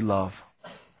those we love.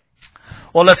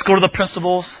 Well, let's go to the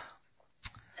principles.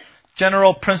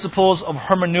 General principles of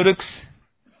hermeneutics.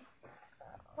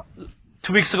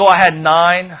 2 weeks ago I had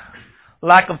 9.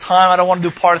 Lack of time, I don't want to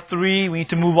do part 3. We need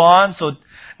to move on. So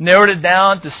narrowed it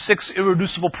down to 6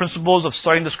 irreducible principles of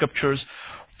studying the Scriptures.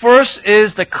 First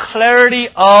is the clarity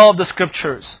of the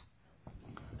Scriptures.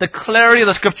 The clarity of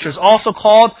the Scriptures, also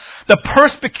called the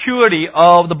perspicuity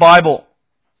of the Bible.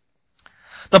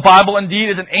 The Bible indeed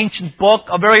is an ancient book,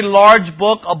 a very large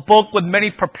book, a book with many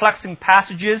perplexing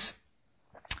passages.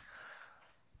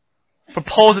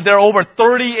 There are over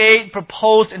 38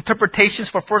 proposed interpretations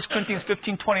for 1 Corinthians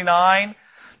 15:29.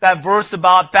 That verse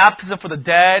about baptism for the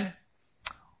dead.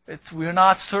 We're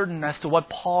not certain as to what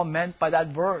Paul meant by that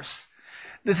verse.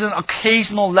 This is an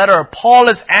occasional letter. Paul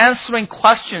is answering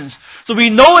questions. So we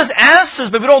know his answers,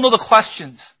 but we don't know the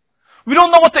questions. We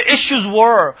don't know what the issues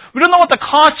were. We don't know what the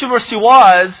controversy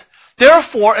was.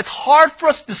 Therefore, it's hard for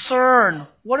us to discern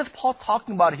what is Paul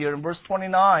talking about here in verse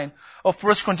 29 of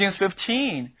 1 Corinthians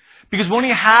 15. Because we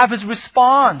only have his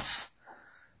response.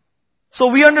 So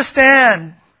we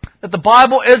understand that the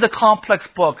Bible is a complex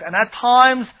book. And at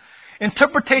times,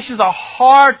 interpretations are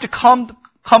hard to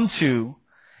come to.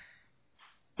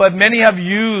 But many have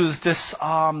used this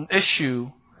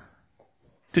issue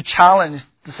to challenge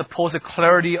the supposed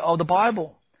clarity of the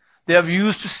Bible. They have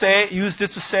used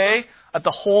this to say that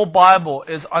the whole Bible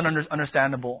is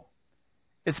ununderstandable.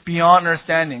 It's beyond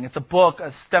understanding. It's a book,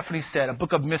 as Stephanie said, a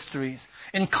book of mysteries,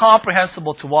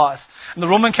 incomprehensible to us. And the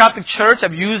Roman Catholic Church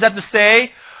have used that to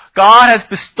say, God has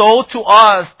bestowed to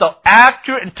us the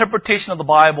accurate interpretation of the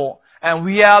Bible. And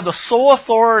we have the sole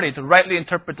authority to rightly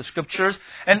interpret the Scriptures.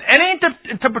 And any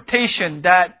interpretation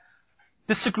that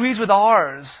disagrees with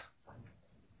ours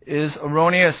is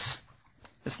erroneous.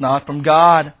 It's not from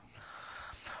God.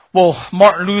 Well,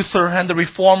 Martin Luther and the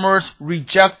Reformers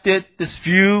rejected this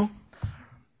view.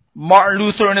 Martin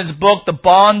Luther, in his book, The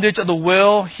Bondage of the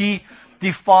Will, he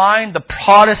defined the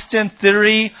Protestant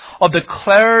theory of the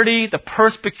clarity, the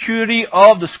perspicuity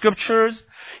of the Scriptures.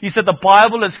 He said the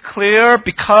Bible is clear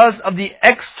because of the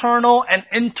external and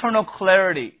internal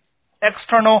clarity.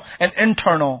 External and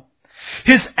internal.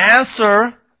 His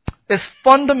answer is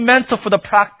fundamental for the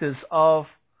practice of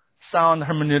sound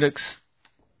hermeneutics.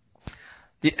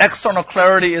 The external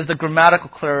clarity is the grammatical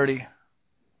clarity.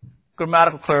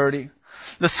 Grammatical clarity.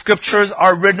 The Scriptures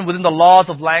are written within the laws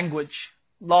of language,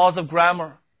 laws of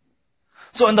grammar.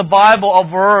 So in the Bible, a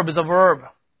verb is a verb.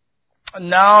 A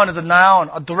noun is a noun.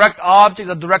 A direct object is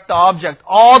a direct object.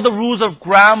 All the rules of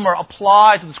grammar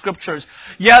apply to the Scriptures.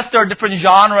 Yes, there are different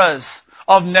genres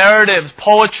of narratives,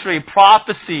 poetry,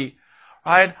 prophecy,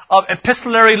 right, of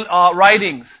epistolary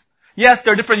writings. Yes,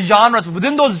 there are different genres.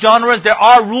 Within those genres, there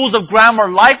are rules of grammar.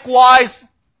 Likewise,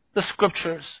 the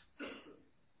Scriptures.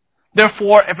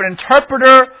 Therefore, if an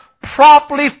interpreter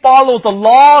properly follows the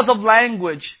laws of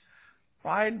language,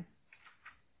 right,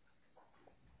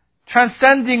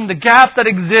 transcending the gaps that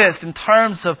exist in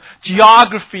terms of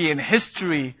geography and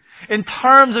history, in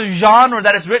terms of genre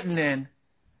that is written in,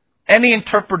 any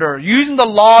interpreter, using the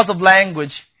laws of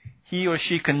language, he or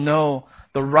she can know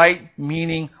the right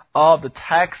meaning of the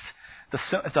text.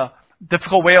 It's a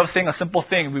difficult way of saying a simple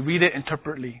thing. We read it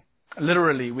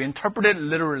literally. We interpret it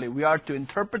literally. We are to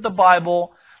interpret the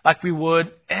Bible like we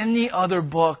would any other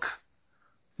book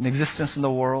in existence in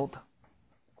the world.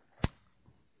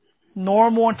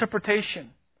 Normal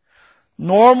interpretation.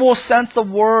 Normal sense of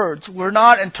words. We're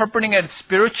not interpreting it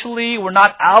spiritually. We're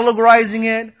not allegorizing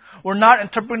it. We're not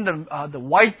interpreting the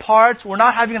white parts. We're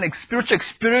not having an spiritual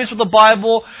experience with the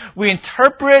Bible. We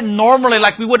interpret it normally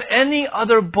like we would any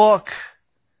other book.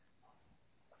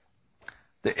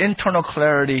 The internal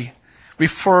clarity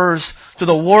refers to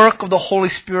the work of the Holy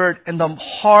Spirit in the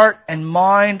heart and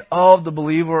mind of the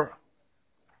believer,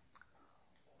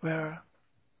 where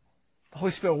The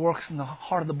Holy Spirit works in the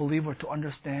heart of the believer to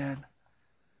understand,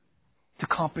 to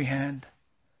comprehend,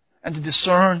 and to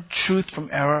discern truth from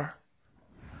error.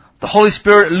 The Holy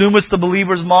Spirit illumines the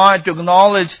believer's mind to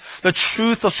acknowledge the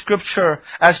truth of Scripture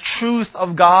as truth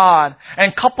of God.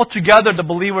 And coupled together, the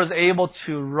believer is able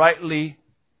to rightly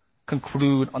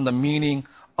conclude on the meaning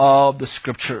of the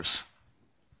Scriptures.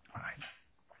 All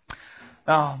right.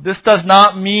 Now, this does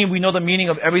not mean we know the meaning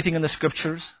of everything in the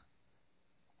Scriptures.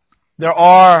 There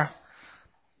are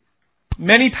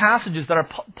many passages that are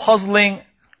puzzling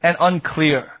and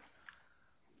unclear,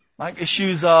 like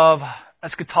issues of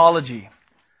eschatology,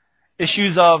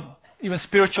 issues of even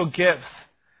spiritual gifts,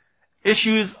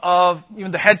 issues of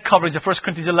even the head coverings of 1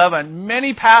 Corinthians 11.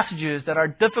 Many passages that are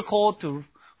difficult to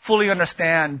fully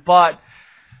understand, but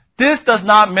this does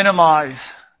not minimize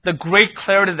the great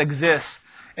clarity that exists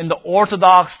in the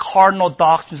orthodox cardinal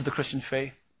doctrines of the Christian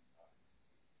faith.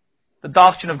 The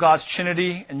doctrine of God's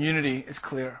Trinity and unity is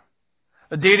clear.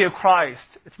 The deity of Christ,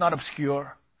 it's not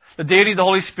obscure. The deity of the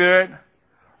Holy Spirit,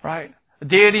 right? The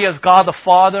deity of God the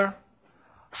Father.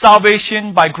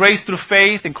 Salvation by grace through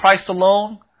faith in Christ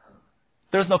alone.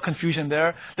 There's no confusion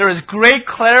there. There is great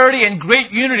clarity and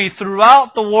great unity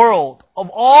throughout the world of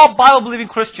all Bible-believing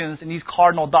Christians in these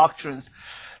cardinal doctrines.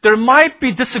 There might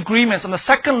be disagreements on the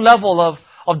second level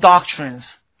of doctrines,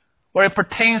 where it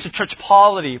pertains to church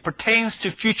polity, pertains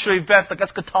to future events like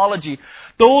eschatology.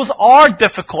 Those are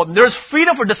difficult, and there's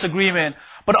freedom for disagreement.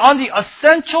 But on the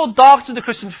essential doctrine of the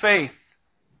Christian faith,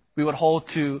 we would hold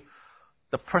to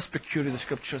the perspicuity of the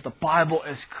Scriptures. The Bible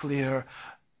is clear.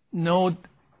 No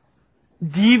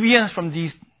deviance from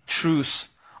these truths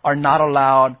are not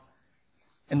allowed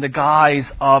in the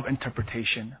guise of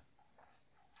interpretation.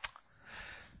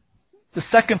 The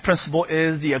second principle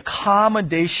is the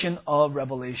accommodation of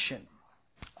revelation.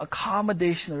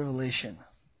 Accommodation of revelation.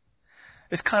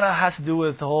 This kind of has to do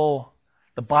with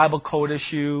the Bible Code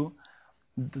issue,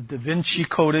 the Da Vinci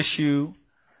Code issue.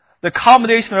 The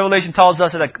accommodation of revelation tells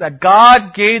us that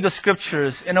God gave the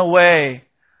Scriptures in a way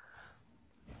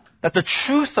that the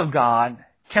truth of God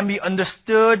can be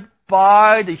understood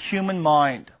by the human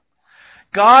mind.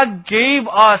 God gave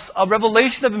us a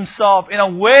revelation of Himself in a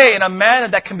way, in a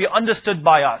manner that can be understood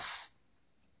by us.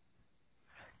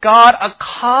 God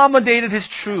accommodated His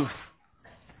truth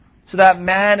so that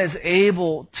man is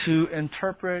able to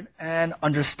interpret and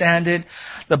understand it.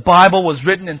 The Bible was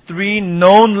written in 3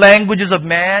 known languages of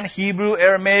man, Hebrew,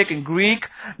 Aramaic, and Greek,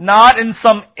 not in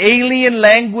some alien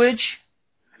language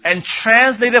and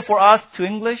translated for us to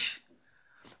English.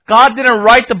 God didn't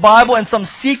write the Bible in some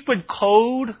secret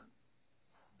code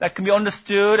that can be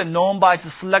understood and known by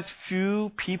a select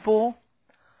few people.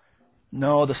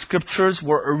 No, the Scriptures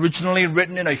were originally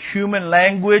written in a human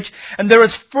language, and there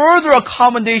is further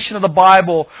accommodation of the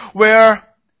Bible where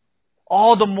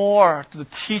all the more to the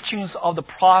teachings of the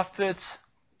prophets,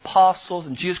 apostles,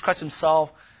 and Jesus Christ Himself,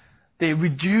 they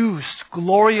reduced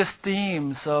glorious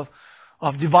themes of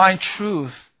divine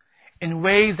truth in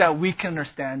ways that we can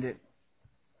understand it.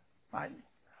 Right?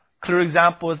 Clear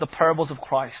example is the parables of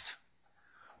Christ.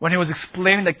 When He was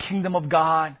explaining the kingdom of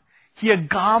God, He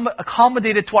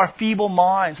accommodated to our feeble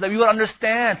minds so that we would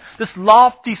understand this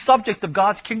lofty subject of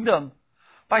God's kingdom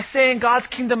by saying God's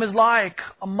kingdom is like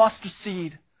a mustard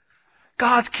seed.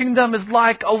 God's kingdom is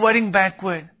like a wedding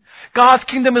banquet. God's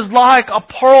kingdom is like a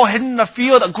pearl hidden in a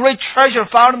field, a great treasure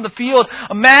found in the field.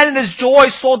 A man in his joy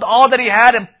sold all that he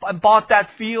had and bought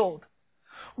that field.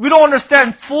 We don't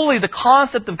understand fully the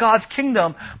concept of God's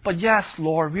kingdom, but yes,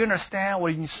 Lord, we understand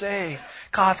what you say.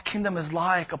 God's kingdom is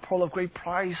like a pearl of great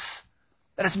price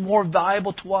that is more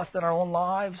valuable to us than our own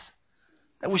lives.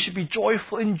 That we should be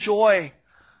joyful in joy,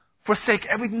 forsake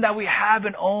everything that we have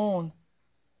and own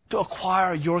to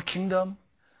acquire your kingdom.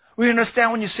 We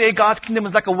understand when you say God's kingdom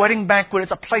is like a wedding banquet,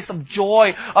 it's a place of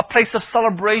joy, a place of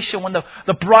celebration when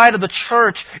the bride of the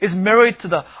church is married to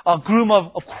the groom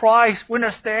of Christ. We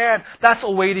understand that's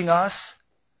awaiting us.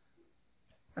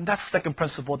 And that's the second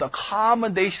principle. The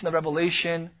accommodation of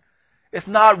revelation is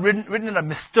not written in a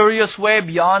mysterious way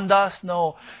beyond us.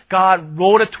 No, God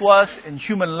wrote it to us in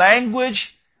human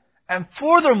language and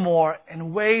furthermore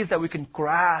in ways that we can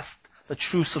grasp the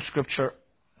truths of Scripture.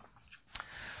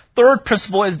 Third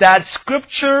principle is that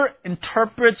Scripture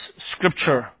interprets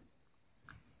Scripture.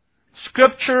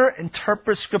 Scripture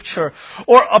interprets Scripture.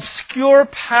 Or obscure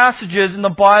passages in the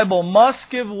Bible must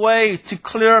give way to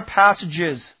clear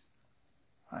passages.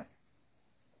 Right.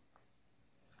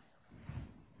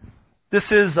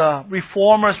 This is a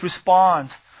Reformers'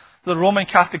 response to the Roman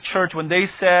Catholic Church when they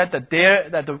said that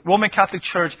the Roman Catholic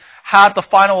Church had the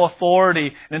final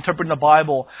authority in interpreting the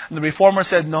Bible. And the Reformers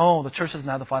said, no, the Church doesn't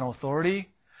have the final authority.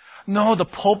 No, the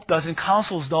Pope doesn't.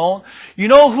 Councils don't. You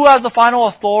know who has the final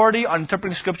authority on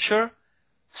interpreting Scripture?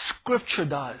 Scripture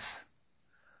does.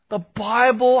 The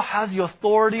Bible has the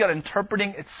authority on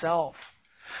interpreting itself.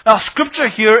 Now, Scripture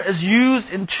here is used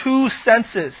in two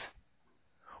senses.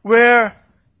 Where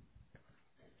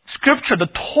Scripture, the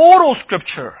total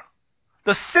Scripture,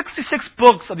 the 66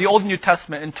 books of the Old and New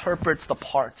Testament interprets the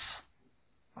parts.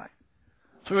 Right?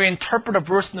 So we interpret a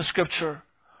verse in the Scripture.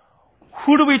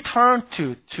 Who do we turn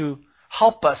to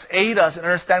help us, aid us in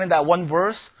understanding that one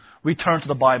verse? We turn to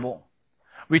the Bible.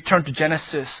 We turn to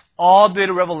Genesis, all the way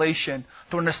to Revelation,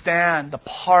 to understand the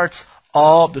parts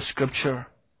of the Scripture.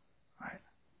 Right?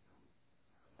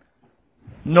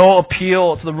 No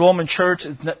appeal to the Roman Church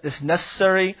is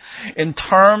necessary. In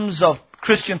terms of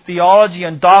Christian theology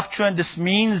and doctrine, this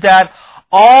means that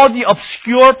all the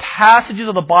obscure passages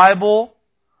of the Bible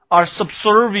are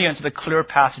subservient to the clear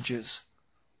passages.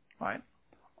 Right?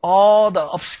 All the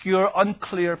obscure,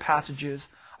 unclear passages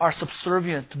are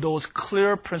subservient to those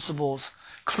clear principles,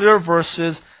 clear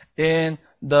verses in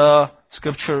the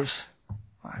Scriptures.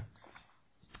 Right.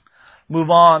 Move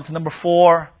on to number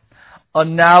 4,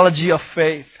 analogy of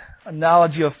faith.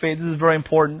 Analogy of faith. This is very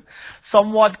important.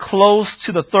 Somewhat close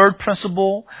to the third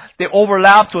principle. They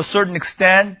overlap to a certain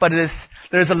extent, but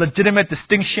there is a legitimate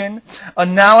distinction.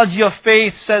 Analogy of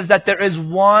faith says that there is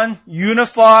one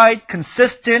unified,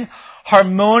 consistent,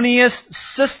 harmonious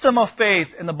system of faith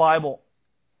in the Bible.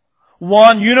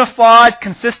 One unified,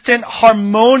 consistent,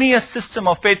 harmonious system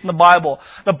of faith in the Bible.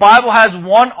 The Bible has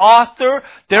one author,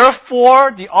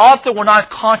 therefore the author will not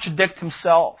contradict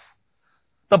himself.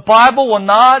 The Bible will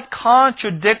not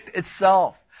contradict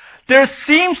itself. There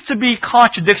seems to be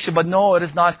contradiction, but no, it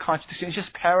is not contradiction. It's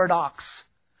just paradox.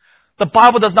 The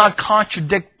Bible does not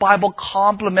contradict. The Bible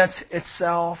complements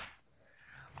itself.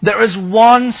 There is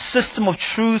one system of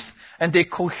truth, and they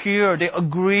cohere. They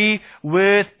agree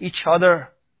with each other.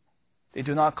 They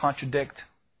do not contradict.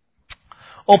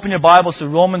 Open your Bibles to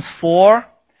Romans 4.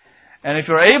 And if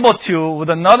you're able to, with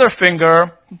another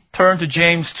finger, turn to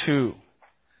James 2.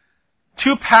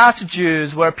 Two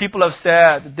passages where people have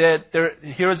said that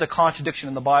here is a contradiction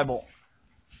in the Bible.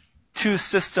 Two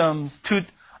systems, two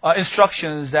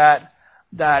instructions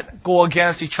that go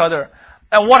against each other.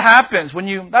 And what happens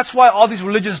that's why all these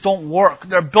religions don't work.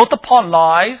 They're built upon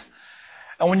lies.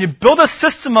 And when you build a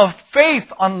system of faith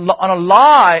on a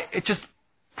lie, it just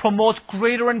promotes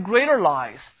greater and greater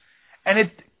lies. And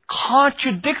it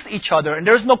contradicts each other. And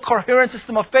there's no coherent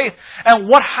system of faith. And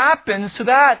what happens to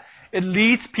that? It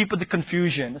leads people to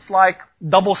confusion. It's like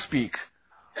doublespeak.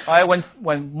 Right?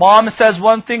 When mom says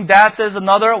one thing, dad says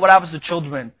another, what happens to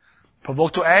children?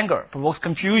 Provoked to anger, provokes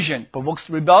confusion, provokes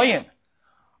rebellion.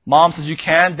 Mom says you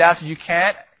can, dad says you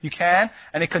can,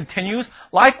 and it continues.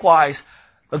 Likewise,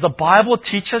 does the Bible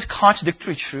teach us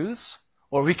contradictory truths?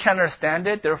 Or we can't understand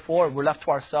it, therefore we're left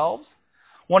to ourselves?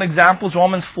 One example is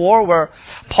Romans 4, where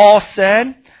Paul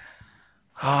said,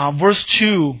 verse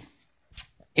 2,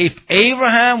 if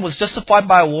Abraham was justified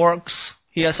by works,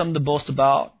 he has something to boast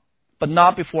about, but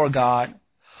not before God.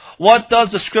 What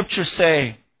does the Scripture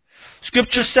say?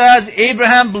 Scripture says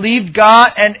Abraham believed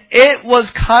God and it was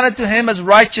counted to him as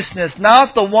righteousness.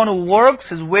 Not the one who works,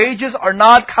 his wages are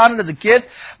not counted as a gift,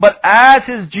 but as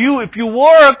his due. If you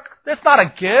work, that's not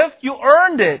a gift. You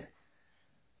earned it.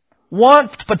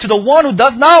 But to the one who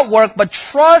does not work, but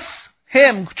trusts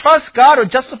God who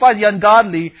justifies the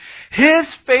ungodly,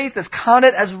 his faith is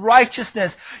counted as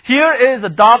righteousness. Here is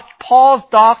Paul's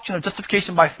doctrine of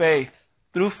justification by faith,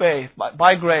 through faith,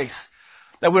 by grace.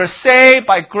 That we're saved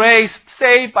by grace,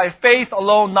 saved by faith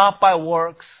alone, not by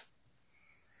works.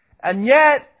 And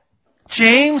yet,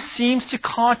 James seems to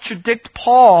contradict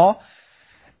Paul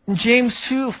in James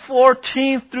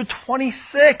 2:14 through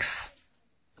 26.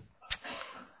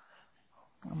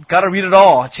 I've got to read it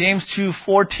all. James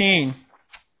 2:14.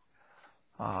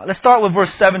 Let's start with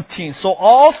verse 17. So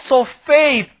also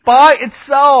faith by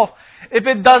itself, if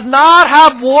it does not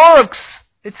have works,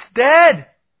 it's dead.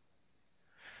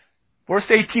 Verse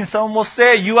 18, someone will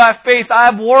say, you have faith, I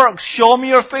have works. Show me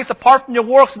your faith apart from your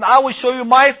works, and I will show you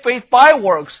my faith by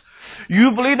works.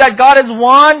 You believe that God is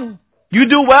one? You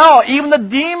do well. Even the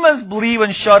demons believe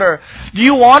and shudder. Do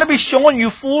you want to be shown, you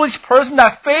foolish person,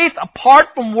 that faith apart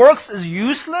from works is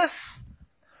useless?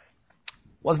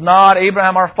 Was not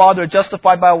Abraham our father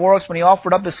justified by works when he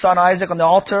offered up his son Isaac on the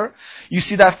altar? You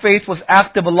see that faith was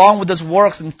active along with his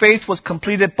works, and faith was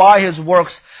completed by his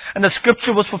works. And the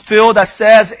scripture was fulfilled that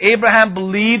says, Abraham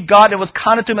believed God, it was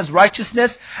counted to him as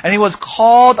righteousness, and he was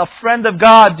called a friend of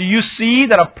God. Do you see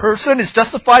that a person is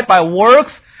justified by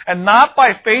works and not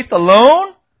by faith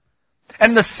alone?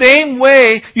 And in the same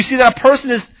way, you see that a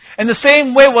person In the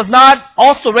same way, was not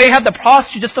also Rahab the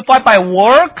prostitute justified by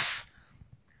works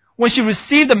when she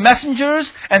received the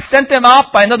messengers and sent them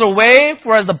out by another way?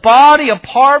 For as the body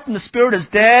apart from the spirit is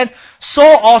dead, so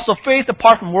also faith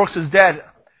apart from works is dead.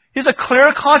 Here's a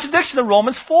clear contradiction in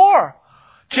Romans 4.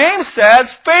 James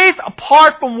says, faith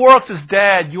apart from works is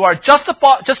dead. You are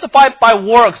justified by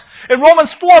works. In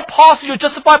Romans 4, Paul says you're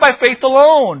justified by faith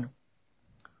alone.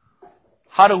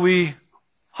 How are we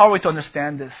to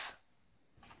understand this?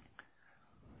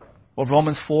 Well,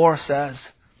 Romans 4 says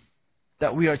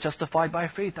that we are justified by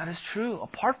faith. That is true,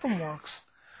 apart from works.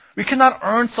 We cannot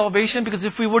earn salvation because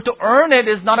if we were to earn it,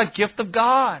 it's not a gift of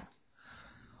God.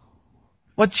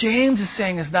 What James is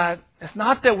saying is that it's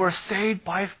not that we're saved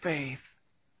by faith,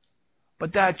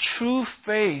 but that true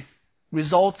faith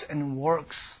results in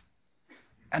works.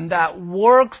 And that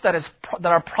works that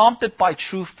are prompted by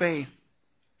true faith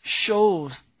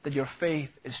shows that your faith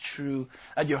is true,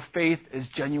 that your faith is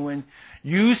genuine.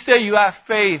 You say you have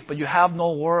faith, but you have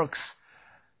no works.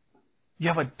 You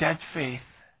have a dead faith.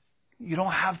 You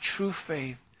don't have true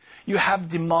faith. You have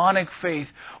demonic faith,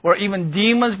 where even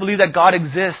demons believe that God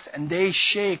exists and they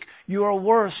shake. You are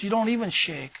worse. You don't even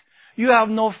shake. You have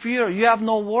no fear. You have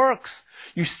no works.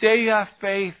 You say you have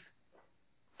faith,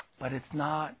 but it's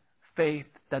not faith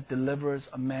that delivers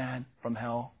a man from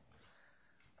hell.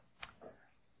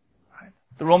 Right?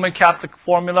 The Roman Catholic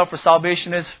formula for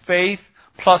salvation is faith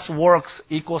plus works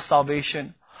equals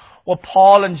salvation. What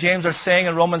Paul and James are saying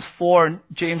in Romans 4 and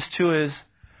James 2 is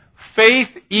faith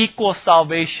equals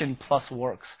salvation plus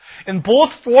works. In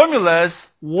both formulas,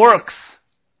 works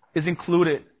is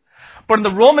included. But in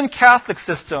the Roman Catholic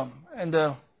system, and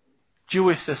the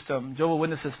Jewish system, Jehovah's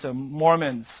Witness system,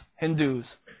 Mormons, Hindus,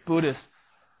 Buddhists,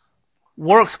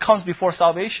 works comes before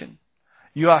salvation.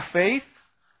 You have faith,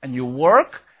 and you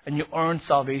work, and you earn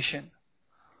salvation.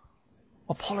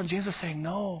 Well, Paul and James are saying,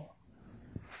 no.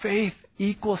 Faith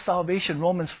equals salvation,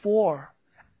 Romans 4.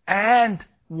 And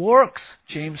works,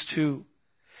 James 2.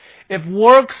 If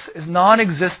works is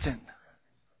non-existent,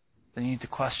 then you need to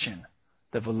question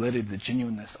the validity, the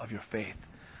genuineness of your faith.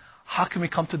 How can we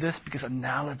come to this? Because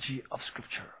analogy of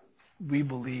Scripture. We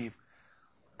believe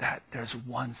that there's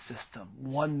one system,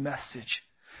 one message,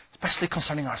 especially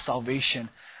concerning our salvation.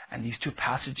 And these two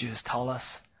passages tell us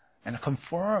and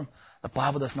confirm the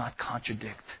Bible does not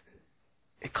contradict.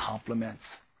 It complements.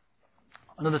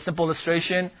 Another simple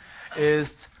illustration is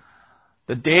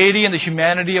the deity and the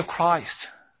humanity of Christ.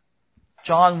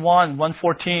 John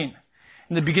 1:14.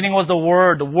 In the beginning was the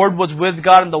Word. The Word was with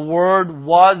God, and the Word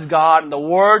was God. And the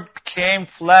Word became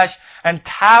flesh and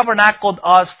tabernacled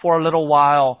us for a little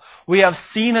while. We have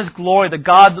seen His glory. The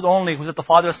God only, who's at the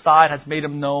Father's side, has made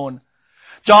Him known.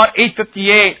 John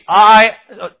 8:58.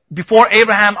 Before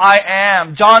Abraham, I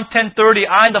am. John 10:30.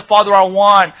 I and the Father are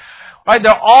one. Right?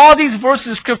 There are all these verses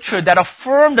in Scripture that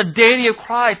affirm the deity of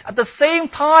Christ. At the same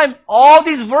time, all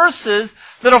these verses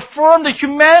that affirm the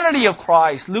humanity of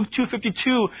Christ. Luke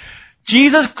 2:52.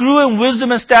 Jesus grew in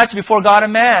wisdom and stature before God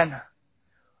and man.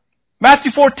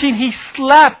 Matthew 14, He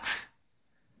slept.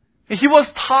 He was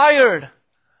tired.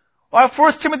 Right?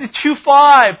 1 Timothy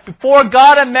 2:5. Before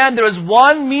God and man, there is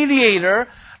one mediator,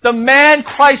 the man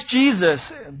Christ Jesus.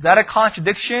 Is that a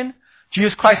contradiction?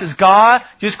 Jesus Christ is God.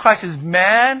 Jesus Christ is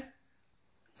man.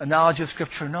 Analogy of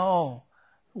Scripture, no.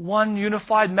 One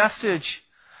unified message.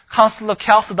 Council of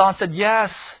Chalcedon said,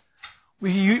 yes.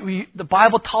 The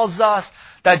Bible tells us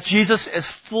that Jesus is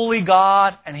fully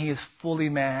God and He is fully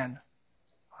man.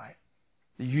 Right?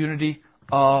 The unity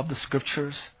of the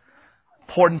Scriptures.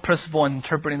 Important principle in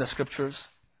interpreting the Scriptures.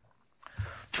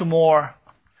 Two more.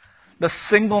 The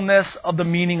singleness of the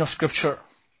meaning of Scripture.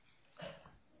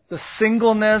 The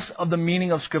singleness of the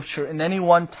meaning of Scripture in any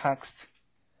one text.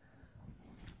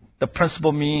 This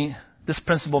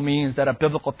principle means that a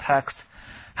biblical text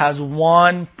has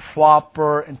one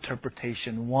proper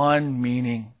interpretation, one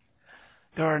meaning.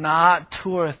 There are not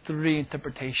two or three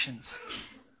interpretations.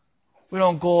 We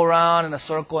don't go around in a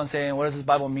circle and say, what does this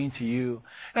Bible mean to you?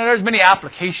 And there's many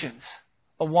applications,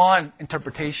 but one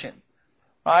interpretation,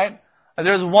 right? And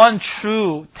there's one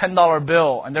true $10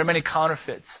 bill, and there are many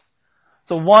counterfeits.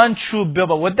 So one true bill,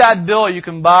 but with that bill you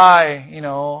can buy,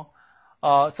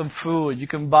 some food. You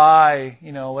can buy,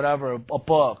 whatever, a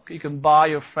book. You can buy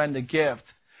your friend a gift.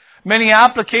 Many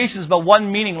applications, but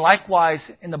one meaning. Likewise,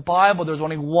 in the Bible, there's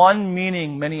only one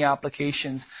meaning, many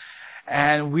applications.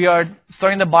 And we are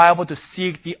studying the Bible to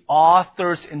seek the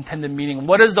author's intended meaning.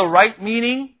 What is the right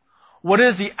meaning? What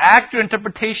is the accurate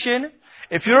interpretation?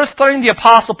 If you're studying the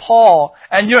Apostle Paul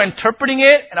and you're interpreting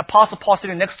it, and Apostle Paul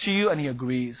sitting next to you and he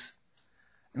agrees.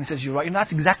 And he says, you're right.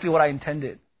 That's exactly what I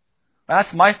intended.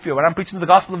 That's my fear. When I'm preaching the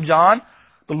Gospel of John,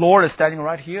 The Lord is standing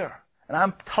right here. And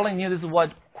I'm telling you this is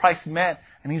what Christ meant.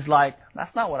 And he's like,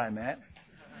 that's not what I meant.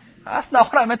 That's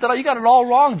not what I meant at all. You got it all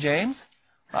wrong, James.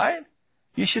 Right?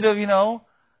 You should have,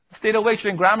 stayed awake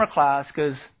during grammar class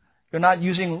because you're not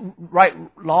using right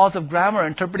laws of grammar,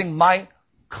 interpreting my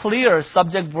clear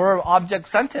subject, verb,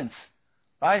 object sentence.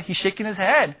 Right? He's shaking his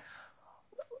head.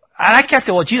 And I can't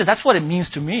say, well, Jesus, that's what it means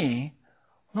to me.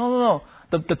 No.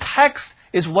 The text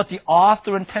is what the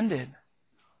author intended.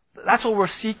 That's what we're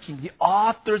seeking, the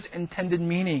author's intended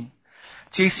meaning.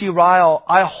 J.C. Ryle,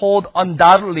 I hold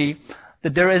undoubtedly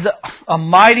that there is a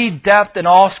mighty depth in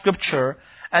all Scripture,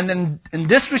 and in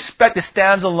this respect it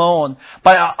stands alone.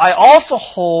 But I also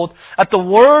hold that the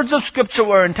words of Scripture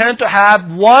were intended to have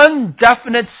one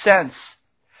definite sense,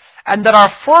 and that our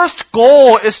first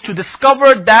goal is to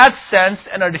discover that sense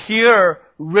and adhere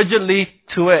rigidly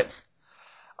to it.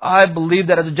 I believe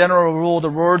that as a general rule, the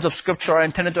words of Scripture are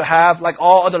intended to have, like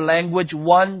all other language,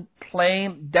 one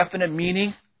plain, definite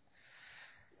meaning.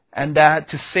 And that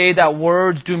to say that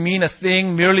words do mean a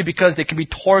thing merely because they can be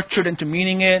tortured into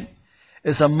meaning it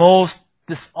is a most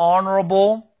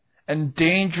dishonorable and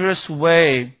dangerous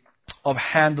way of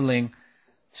handling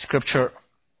Scripture.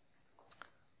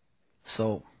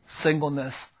 So,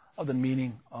 singleness of the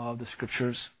meaning of the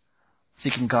Scriptures,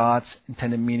 seeking God's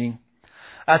intended meaning.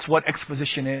 That's what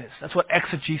exposition is. That's what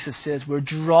exegesis is. We're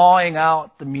drawing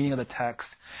out the meaning of the text.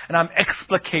 And I'm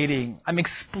explicating. I'm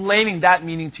explaining that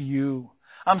meaning to you.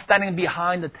 I'm standing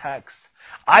behind the text.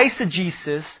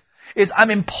 Eisegesis is I'm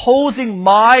imposing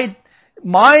my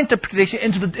interpretation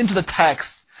into the text.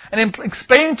 And I'm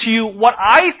explaining to you what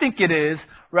I think it is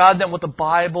rather than what the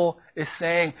Bible is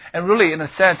saying. And really, in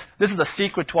a sense, this is a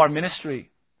secret to our ministry.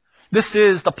 This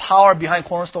is the power behind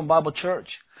Cornerstone Bible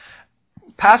Church.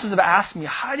 Pastors have asked me,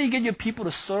 how do you get your people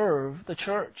to serve the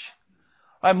church?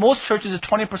 Right, most churches are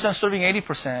 20% serving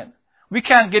 80%. We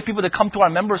can't get people to come to our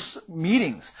members'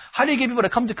 meetings. How do you get people to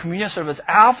come to communion service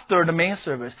after the main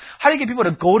service? How do you get people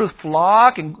to go to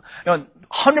flock and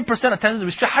 100%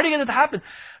 attendance? How do you get it to happen?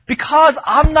 Because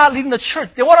I'm not leading the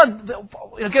church. They want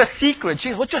to get a secret.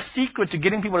 Jeez, what's your secret to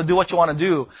getting people to do what you want to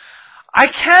do? I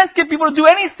can't get people to do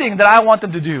anything that I want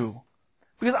them to do.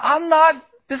 Because I'm not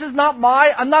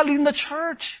leading the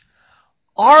church.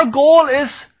 Our goal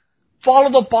is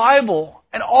follow the Bible.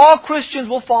 And all Christians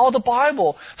will follow the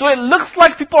Bible. So it looks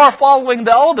like people are following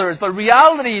the elders, but in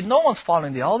reality, no one's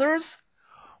following the elders.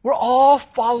 We're all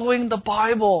following the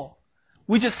Bible.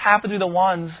 We just happen to be the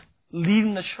ones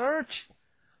leading the church.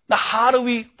 Now, how do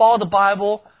we follow the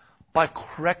Bible? By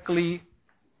correctly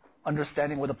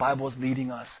understanding where the Bible is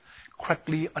leading us.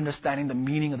 Correctly understanding the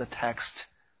meaning of the text.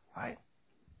 Right?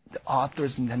 The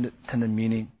author's intended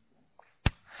meaning.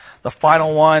 The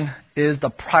final one is the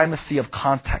primacy of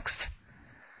context.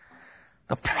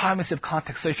 The primacy of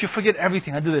context. So if you forget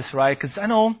everything, I do this, right? Because I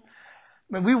know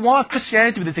we want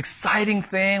Christianity to be this exciting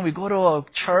thing. We go to a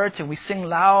church and we sing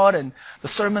loud and the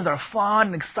sermons are fun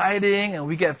and exciting and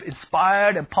we get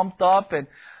inspired and pumped up.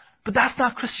 But that's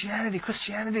not Christianity.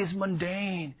 Christianity is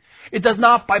mundane. It does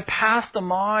not bypass the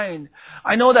mind.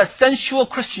 I know that sensual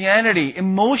Christianity,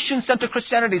 emotion-centered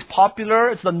Christianity is popular.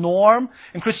 It's the norm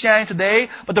in Christianity today.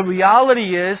 But the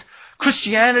reality is,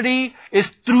 Christianity is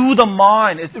through the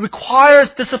mind. It requires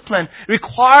discipline. It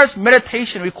requires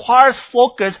meditation. It requires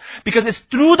focus because it's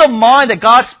through the mind that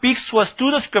God speaks to us through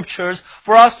the Scriptures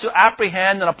for us to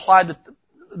apprehend and apply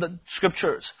the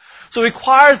Scriptures. So it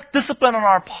requires discipline on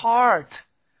our part.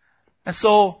 And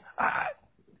so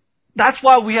that's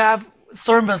why we have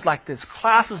sermons like this,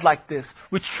 classes like this,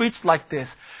 retreats like this.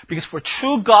 Because for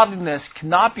true godliness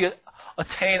cannot be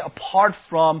attained apart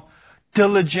from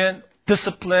diligent,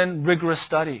 disciplined, rigorous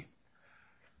study.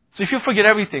 So if you forget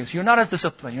everything, so you're not as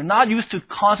disciplined, you're not used to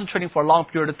concentrating for a long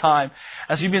period of time,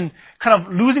 as you've been kind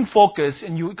of losing focus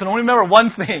and you can only remember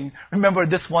one thing, remember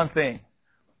this one thing.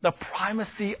 The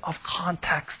primacy of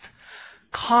context.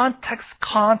 Context.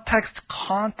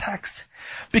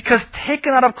 Because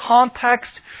taken out of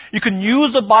context, you can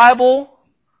use the Bible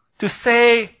to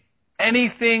say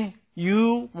anything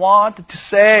you want to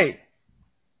say.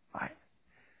 Right?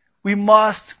 We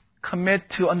must commit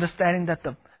to understanding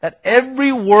that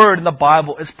every word in the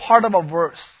Bible is part of a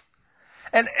verse.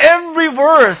 And every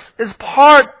verse is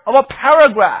part of a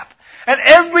paragraph. And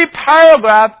every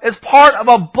paragraph is part of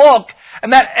a book.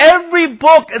 And that every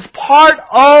book is part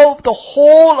of the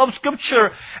whole of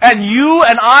Scripture. And you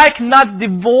and I cannot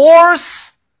divorce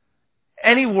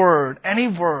any word, any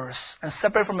verse, and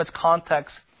separate from its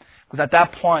context. Because at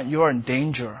that point, you are in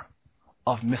danger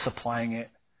of misapplying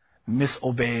it,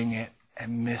 misobeying it,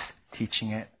 and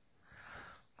misteaching it.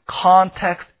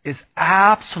 Context is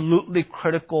absolutely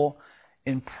critical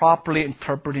in properly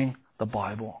interpreting the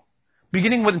Bible.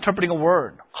 Beginning with interpreting a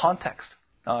word, context.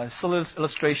 It's still an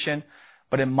illustration,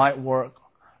 but it might work.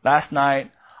 Last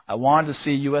night, I wanted to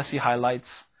see USC highlights,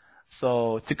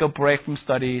 so took a break from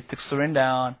study, took Surin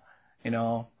down,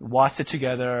 watched it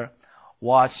together,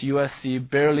 watched USC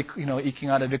barely, eking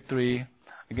out a victory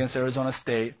against Arizona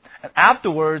State. And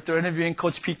afterwards, they're interviewing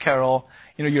Coach Pete Carroll.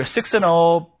 You're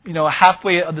 6-0,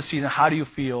 halfway of the season. How do you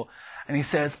feel? And he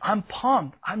says, I'm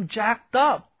pumped. I'm jacked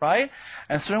up, right?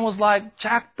 And Surin was like,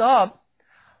 jacked up?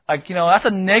 That's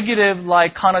a negative,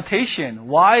 connotation.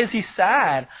 Why is he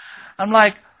sad? I'm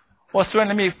like, well, Surin,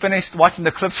 let me finish watching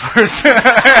the clips first. And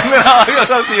then I'll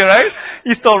talk to you, right?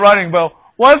 He's still running, but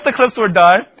once the clips were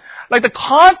done, the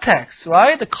context,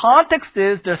 right? The context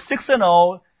is they're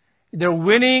 6-0, they're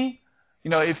winning.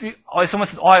 Someone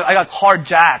says, I got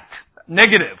carjacked.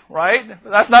 Negative, right?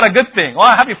 That's not a good thing.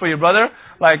 I'm happy for you, brother.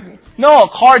 No,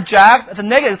 carjacked, it's a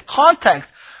negative, it's context.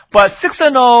 But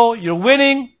 6-0, you're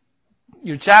winning,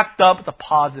 you're jacked up, it's a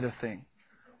positive thing,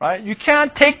 right? You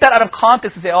can't take that out of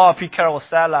context and say, Pete Carroll was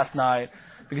sad last night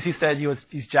because he said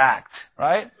he's jacked,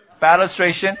 right? Bad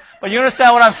illustration, but you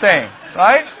understand what I'm saying,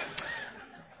 right?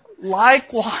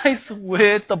 Likewise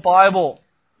with the Bible.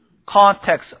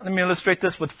 Context. Let me illustrate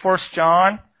this with 1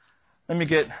 John. Let me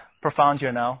get profound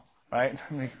here now, right?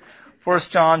 1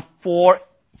 John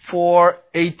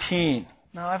 4:18.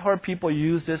 Now, I've heard people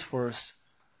use this verse.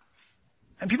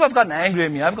 And people have gotten angry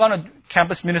at me. I've gone to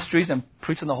campus ministries and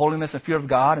preached on the holiness and fear of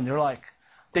God, and they're like,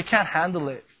 they can't handle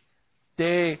it.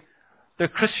 Their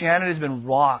Christianity has been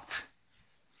rocked.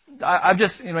 I've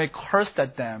just, cursed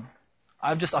at them.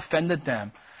 I've just offended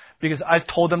them because I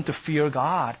told them to fear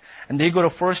God. And they go to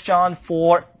 1 John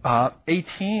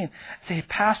 4:18. Say,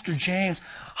 Pastor James,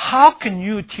 how can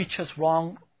you teach us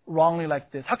wrongly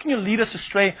like this? How can you lead us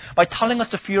astray by telling us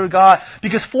to fear God?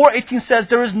 Because 4:18 says,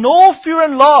 there is no fear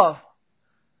in love.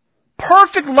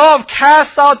 Perfect love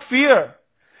casts out fear.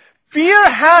 Fear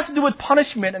has to do with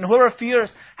punishment, and whoever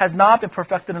fears has not been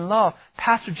perfected in love.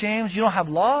 Pastor James, you don't have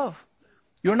love.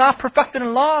 You're not perfected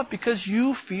in love because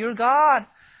you fear God.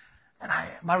 And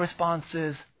my response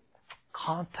is,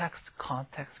 context,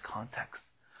 context, context.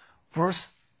 Verse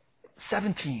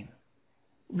 17.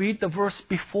 Read the verse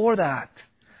before that.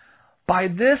 By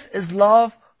this is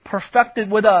love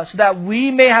perfected with us, so that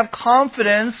we may have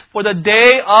confidence for the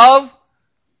day of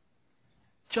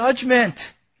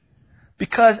judgment.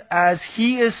 Because as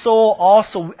He is, so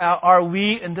also are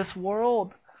we in this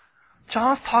world.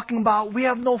 John's talking about we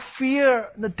have no fear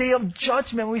in the day of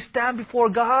judgment when we stand before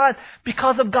God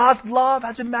because of God's love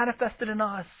has been manifested in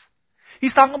us.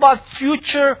 He's talking about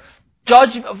future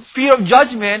fear of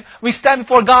judgment when we stand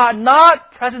before God,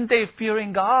 not present day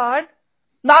fearing God,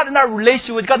 not in our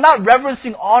relationship with God, not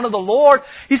reverencing, honor the Lord.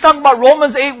 He's talking about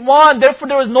Romans 8:1. Therefore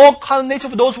there is no condemnation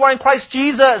for those who are in Christ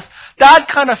Jesus. That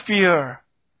kind of fear.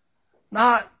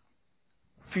 Not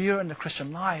fear in the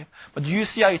Christian life. But do you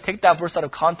see how you take that verse out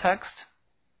of context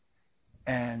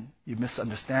and you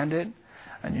misunderstand it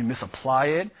and you misapply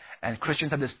it? And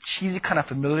Christians have this cheesy kind of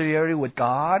familiarity with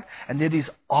God, and they have these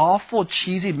awful,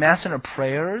 cheesy, man-centered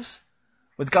prayers.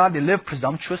 With God, they live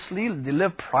presumptuously, they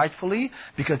live pridefully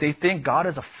because they think God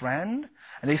is a friend,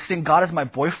 and they sing God is my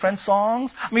boyfriend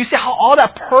songs. I mean, you see how all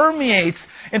that permeates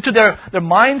into their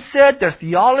mindset, their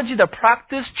theology, their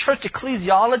practice, church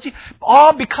ecclesiology,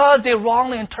 all because they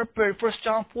wrongly interpreted 1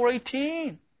 John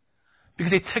 4:18. Because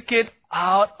they took it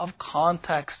out of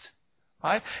context.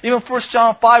 Right? Even 1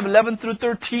 John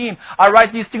 5:11-13. I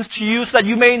write these things to you so that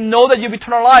you may know that you have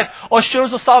eternal life.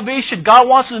 Assurance of salvation. God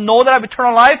wants you to know that I have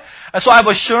eternal life. And so I have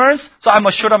assurance. So I'm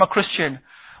assured I'm a Christian.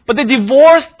 But they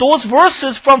divorced those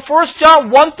verses from 1 John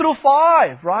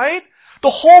 1-5. Right? The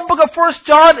whole book of 1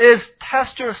 John is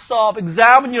test yourself,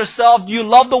 examine yourself. Do you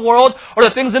love the world or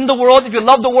the things in the world? If you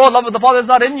love the world, love of the Father is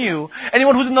not in you.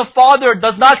 Anyone who's in the Father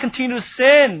does not continue to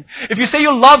sin. If you say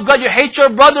you love God, you hate your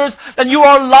brothers, then you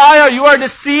are a liar, you are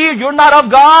deceived, you're not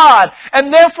of God.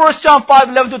 And then 1 John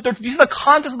 5:11-13. You see the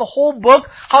context of the whole book,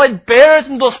 how it bears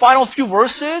in those final few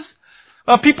verses?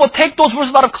 People take those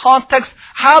verses out of context,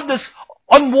 have this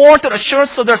unwarranted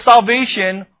assurance of their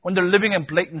salvation when they're living in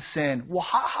blatant sin. Well,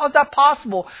 how is that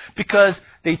possible? Because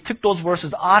they took those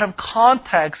verses out of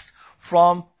context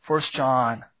from 1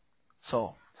 John.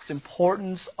 So, it's the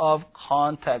importance of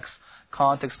context.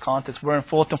 Context. We're in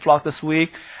Fulton Flock this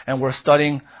week, and we're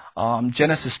studying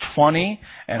Genesis 20,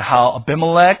 and how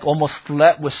Abimelech almost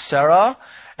slept with Sarah,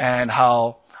 and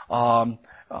how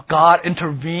God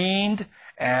intervened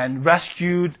and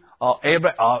rescued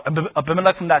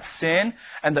Abimelech from that sin.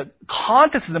 And the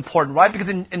context is important, right? Because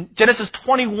in Genesis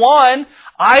 21,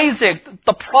 Isaac,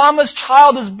 the promised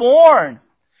child, is born.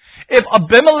 If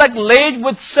Abimelech laid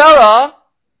with Sarah,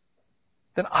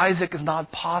 then Isaac is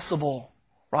not possible,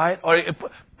 right? Or it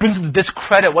brings into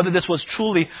discredit whether this was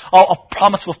truly a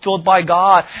promise fulfilled by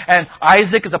God. And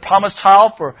Isaac is a promised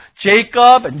child for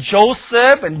Jacob and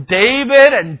Joseph and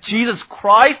David and Jesus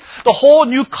Christ. The whole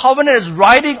new covenant is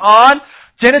riding on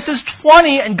Genesis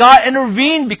 20, and God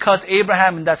intervened because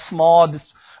Abraham, in that small,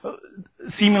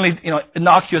 seemingly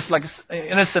innocuous, like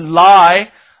innocent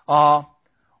lie,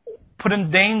 put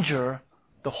in danger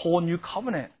the whole new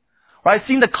covenant. Right?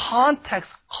 Seeing the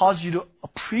context causes you to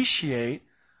appreciate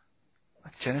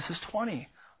Genesis 20.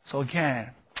 So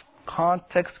again,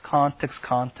 context.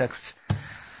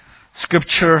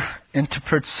 Scripture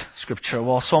interprets Scripture.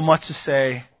 Well, so much to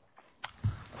say.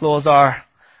 Close our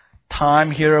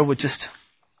time here with just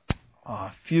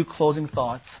a few closing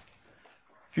thoughts.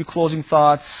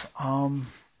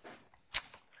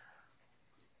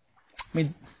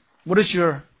 What is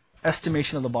your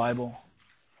estimation of the Bible?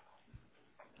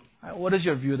 What is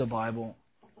your view of the Bible?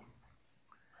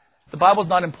 If the Bible is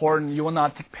not important, you will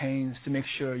not take pains to make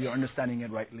sure you're understanding it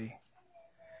rightly.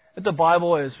 If the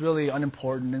Bible is really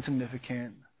unimportant,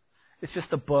 insignificant, it's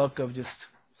just a book of just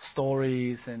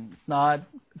stories and it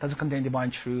doesn't contain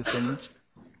divine truth, and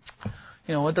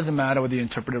it doesn't matter whether you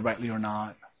interpret it rightly or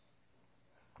not.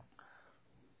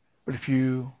 But if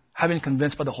you have been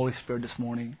convinced by the Holy Spirit this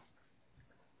morning,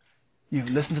 you've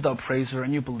listened to the appraiser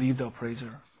and you believe the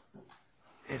appraiser,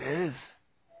 it is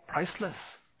priceless.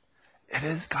 It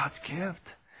is God's gift.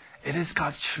 It is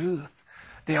God's truth.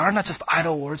 They are not just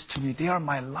idle words to me. They are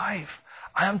my life.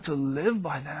 I am to live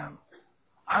by them.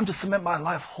 I am to submit my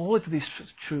life wholly to these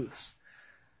truths.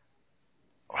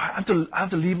 I have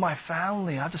to leave my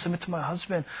family. I have to submit to my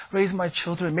husband, raise my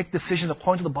children, make decisions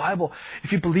according to the Bible.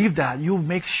 If you believe that, you'll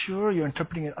make sure you're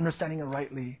interpreting it, understanding it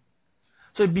rightly.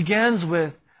 So it begins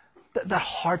with that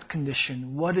heart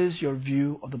condition. What is your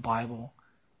view of the Bible?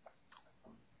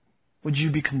 Would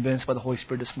you be convinced by the Holy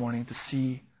Spirit this morning to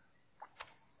see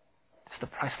the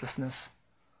priceless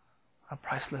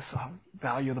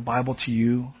value of the Bible to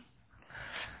you?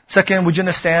 Second, would you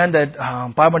understand that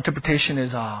Bible interpretation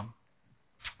is, it's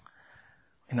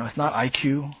not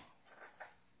IQ,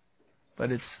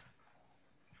 but it's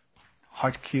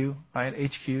heart Q, right?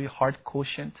 HQ, heart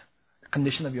quotient,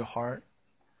 condition of your heart.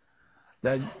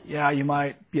 That, you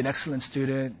might be an excellent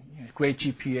student, great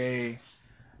GPA,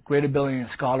 great ability in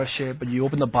scholarship, but you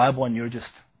open the Bible and you're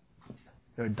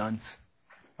a dunce.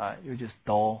 You're just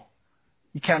dull.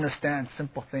 You can't understand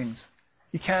simple things.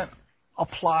 You can't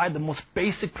apply the most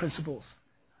basic principles.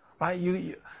 Right?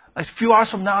 You a few hours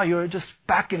from now, you're just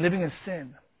back in living in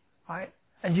sin. Right?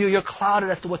 And you're clouded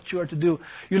as to what you are to do.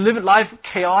 You live life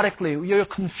chaotically. You're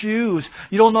confused.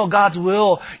 You don't know God's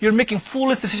will. You're making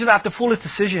foolish decision after foolish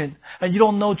decision, and you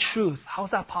don't know truth. How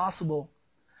is that possible?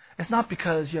 It's not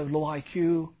because you have low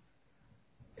IQ.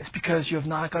 It's because you have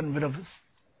not gotten rid of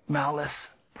malice,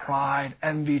 pride,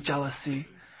 envy, jealousy.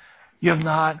 You have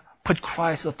not put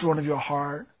Christ at the throne of your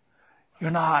heart.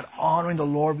 You're not honoring the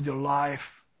Lord with your life.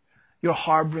 You're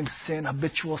harboring sin,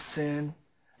 habitual sin,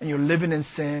 and you're living in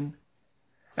sin.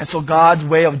 And so God's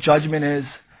way of judgment is,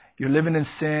 you're living in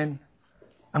sin.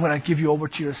 I'm going to give you over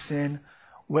to your sin,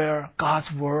 where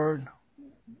God's word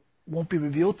won't be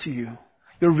revealed to you.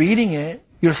 You're reading it,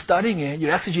 you're studying it,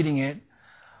 you're exegeting it,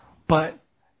 but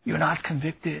you're not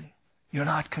convicted. You're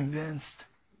not convinced.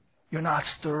 You're not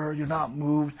stirred. You're not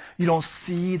moved. You don't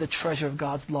see the treasure of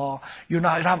God's law. You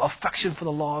don't have affection for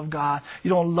the law of God. You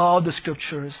don't love the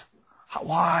Scriptures.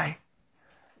 Why?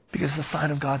 Because it's a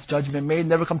sign of God's judgment. May it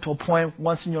never come to a point,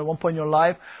 one point in your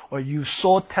life, where you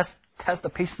so test the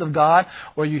paces of God,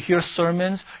 where you hear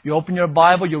sermons, you open your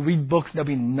Bible, you read books, there'll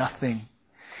be nothing.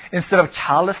 Instead of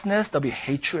childlessness, there'll be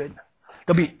hatred.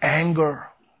 There'll be anger.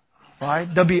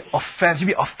 Right? There'll be offense. You'll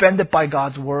be offended by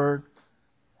God's word.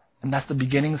 And that's the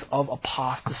beginnings of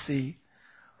apostasy.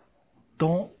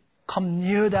 Don't come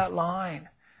near that line.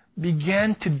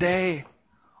 Begin today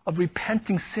of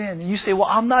repenting sin. And you say, well,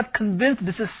 I'm not convinced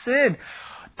this is sin.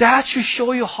 That should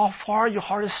show you how far your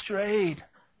heart is strayed.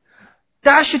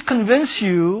 That should convince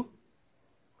you,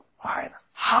 right,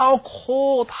 how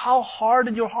cold, how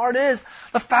hardened your heart is.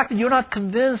 The fact that you're not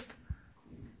convinced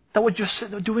that what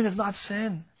you're doing is not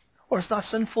sin. Or it's not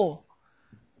sinful.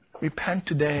 Repent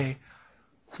today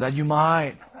so that you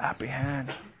might apprehend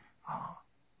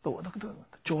the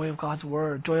joy of God's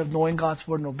word, joy of knowing God's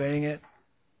word and obeying it.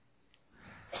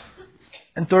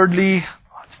 And thirdly,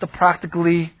 just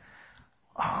practically,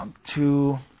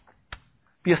 to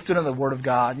be a student of the Word of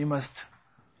God, you must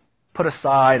put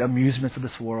aside amusements of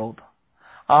this world.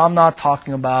 I'm not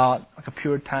talking about like a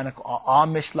puritanical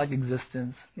Amish-like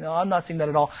existence. I'm not saying that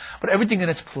at all. But everything in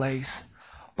its place.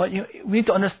 But we need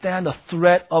to understand the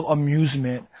threat of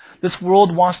amusement. This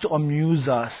world wants to amuse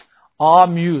us.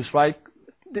 Amuse, right?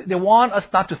 They want us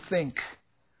not to think.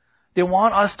 They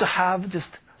want us to have just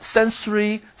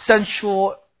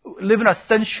sensual, live in a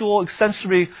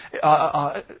sensory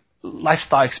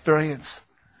lifestyle experience.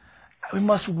 We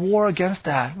must war against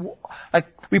that. Like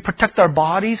we protect our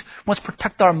bodies, we must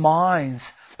protect our minds.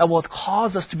 That will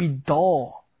cause us to be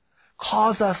dull,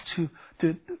 cause us to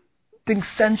think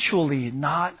sensually,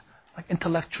 not like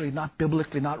intellectually, not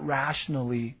biblically, not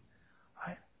rationally.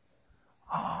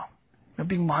 Right?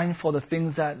 Being mindful of the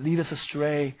things that lead us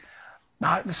astray,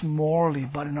 not just morally,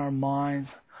 but in our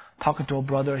minds. Talking to a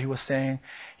brother, he was saying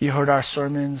he heard our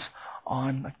sermons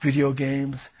on video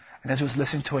games, and as he was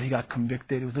listening to it, he got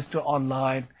convicted. He was listening to it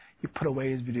online. He put away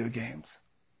his video games.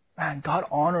 Man, God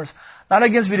honors, not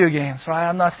against video games, right?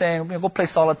 I'm not saying go play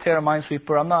solitaire or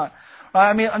Minesweeper. I'm not.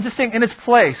 Right? I'm just saying in its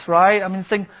place, right?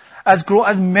 Saying as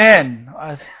men,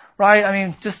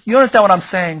 right? Just you understand what I'm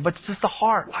saying, but it's just the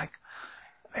heart, like.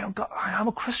 God, I'm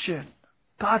a Christian.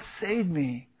 God saved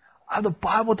me. I have the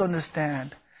Bible to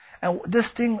understand. And this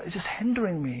thing is just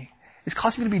hindering me. It's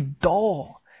causing me to be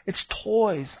dull. It's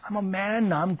toys. I'm a man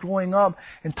now. I'm growing up.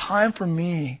 And time for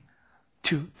me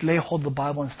to lay hold of the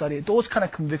Bible and study it. Those kind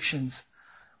of convictions.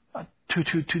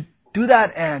 To do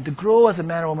that and to grow as a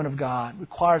man or woman of God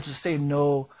requires us to say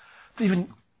no to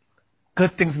even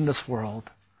good things in this world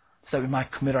so that we might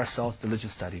commit ourselves to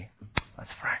religious study.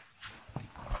 Let's pray.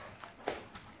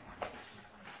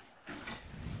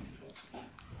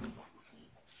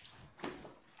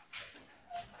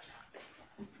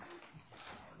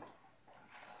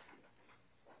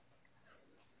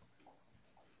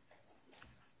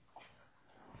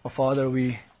 Well, Father,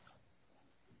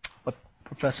 what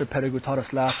Professor Pettigrew taught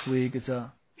us last week is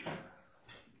a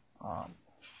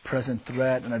present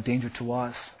threat and a danger to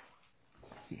us.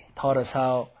 He taught us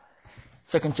how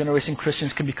second-generation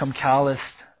Christians can become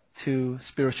calloused to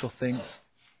spiritual things,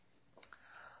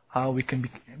 how we can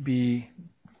be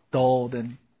dulled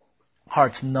and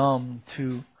hearts numb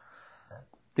to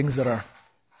things that are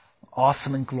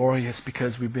awesome and glorious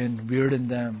because we've been reared in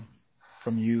them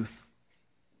from youth.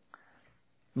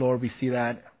 Lord, we see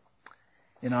that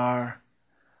in our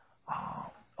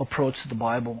approach to the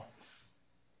Bible.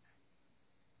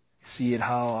 We see it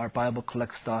how our Bible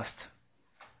collects dust.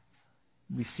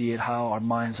 We see it how our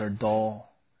minds are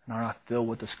dull and are not filled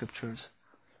with the Scriptures.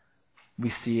 We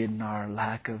see it in our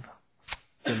lack of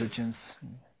diligence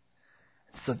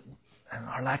and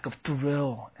our lack of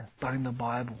thrill in studying the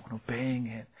Bible and obeying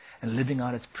it and living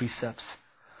out its precepts.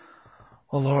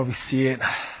 Oh Lord, we see it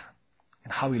in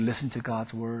how we listen to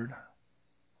God's Word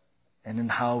and in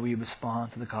how we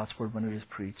respond to the God's Word when it is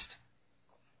preached.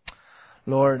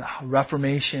 Lord,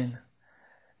 Reformation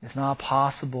is not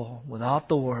possible without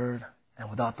the Word and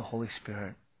without the Holy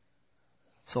Spirit.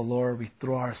 So Lord, we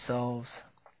throw ourselves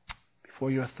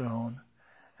before your throne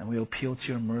and we appeal to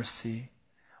your mercy.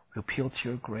 We appeal to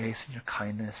your grace and your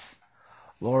kindness.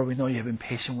 Lord, we know you have been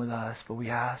patient with us, but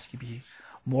we ask you to be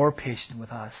more patient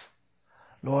with us.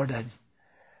 Lord, that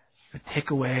you take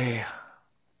away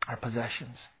our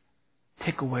possessions.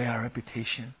 Take away our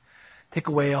reputation. Take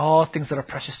away all things that are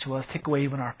precious to us. Take away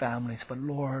even our families. But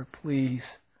Lord, please,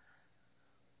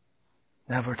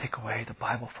 never take away the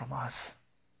Bible from us.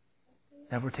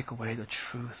 Never take away the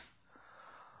truth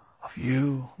of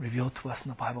you revealed to us in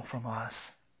the Bible from us.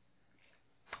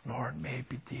 Lord, may it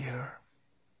be dear,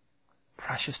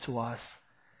 precious to us,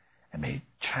 and may it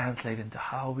translate into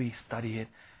how we study it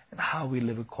and how we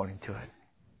live according to it.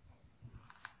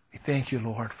 We thank you,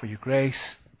 Lord, for your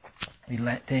grace. We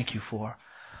thank you for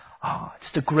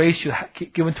just the grace you have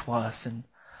given to us and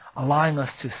allowing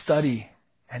us to study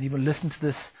and even listen to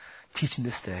this teaching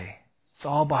this day. It's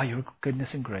all by your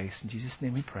goodness and grace. In Jesus'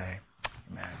 name we pray.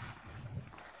 Amen.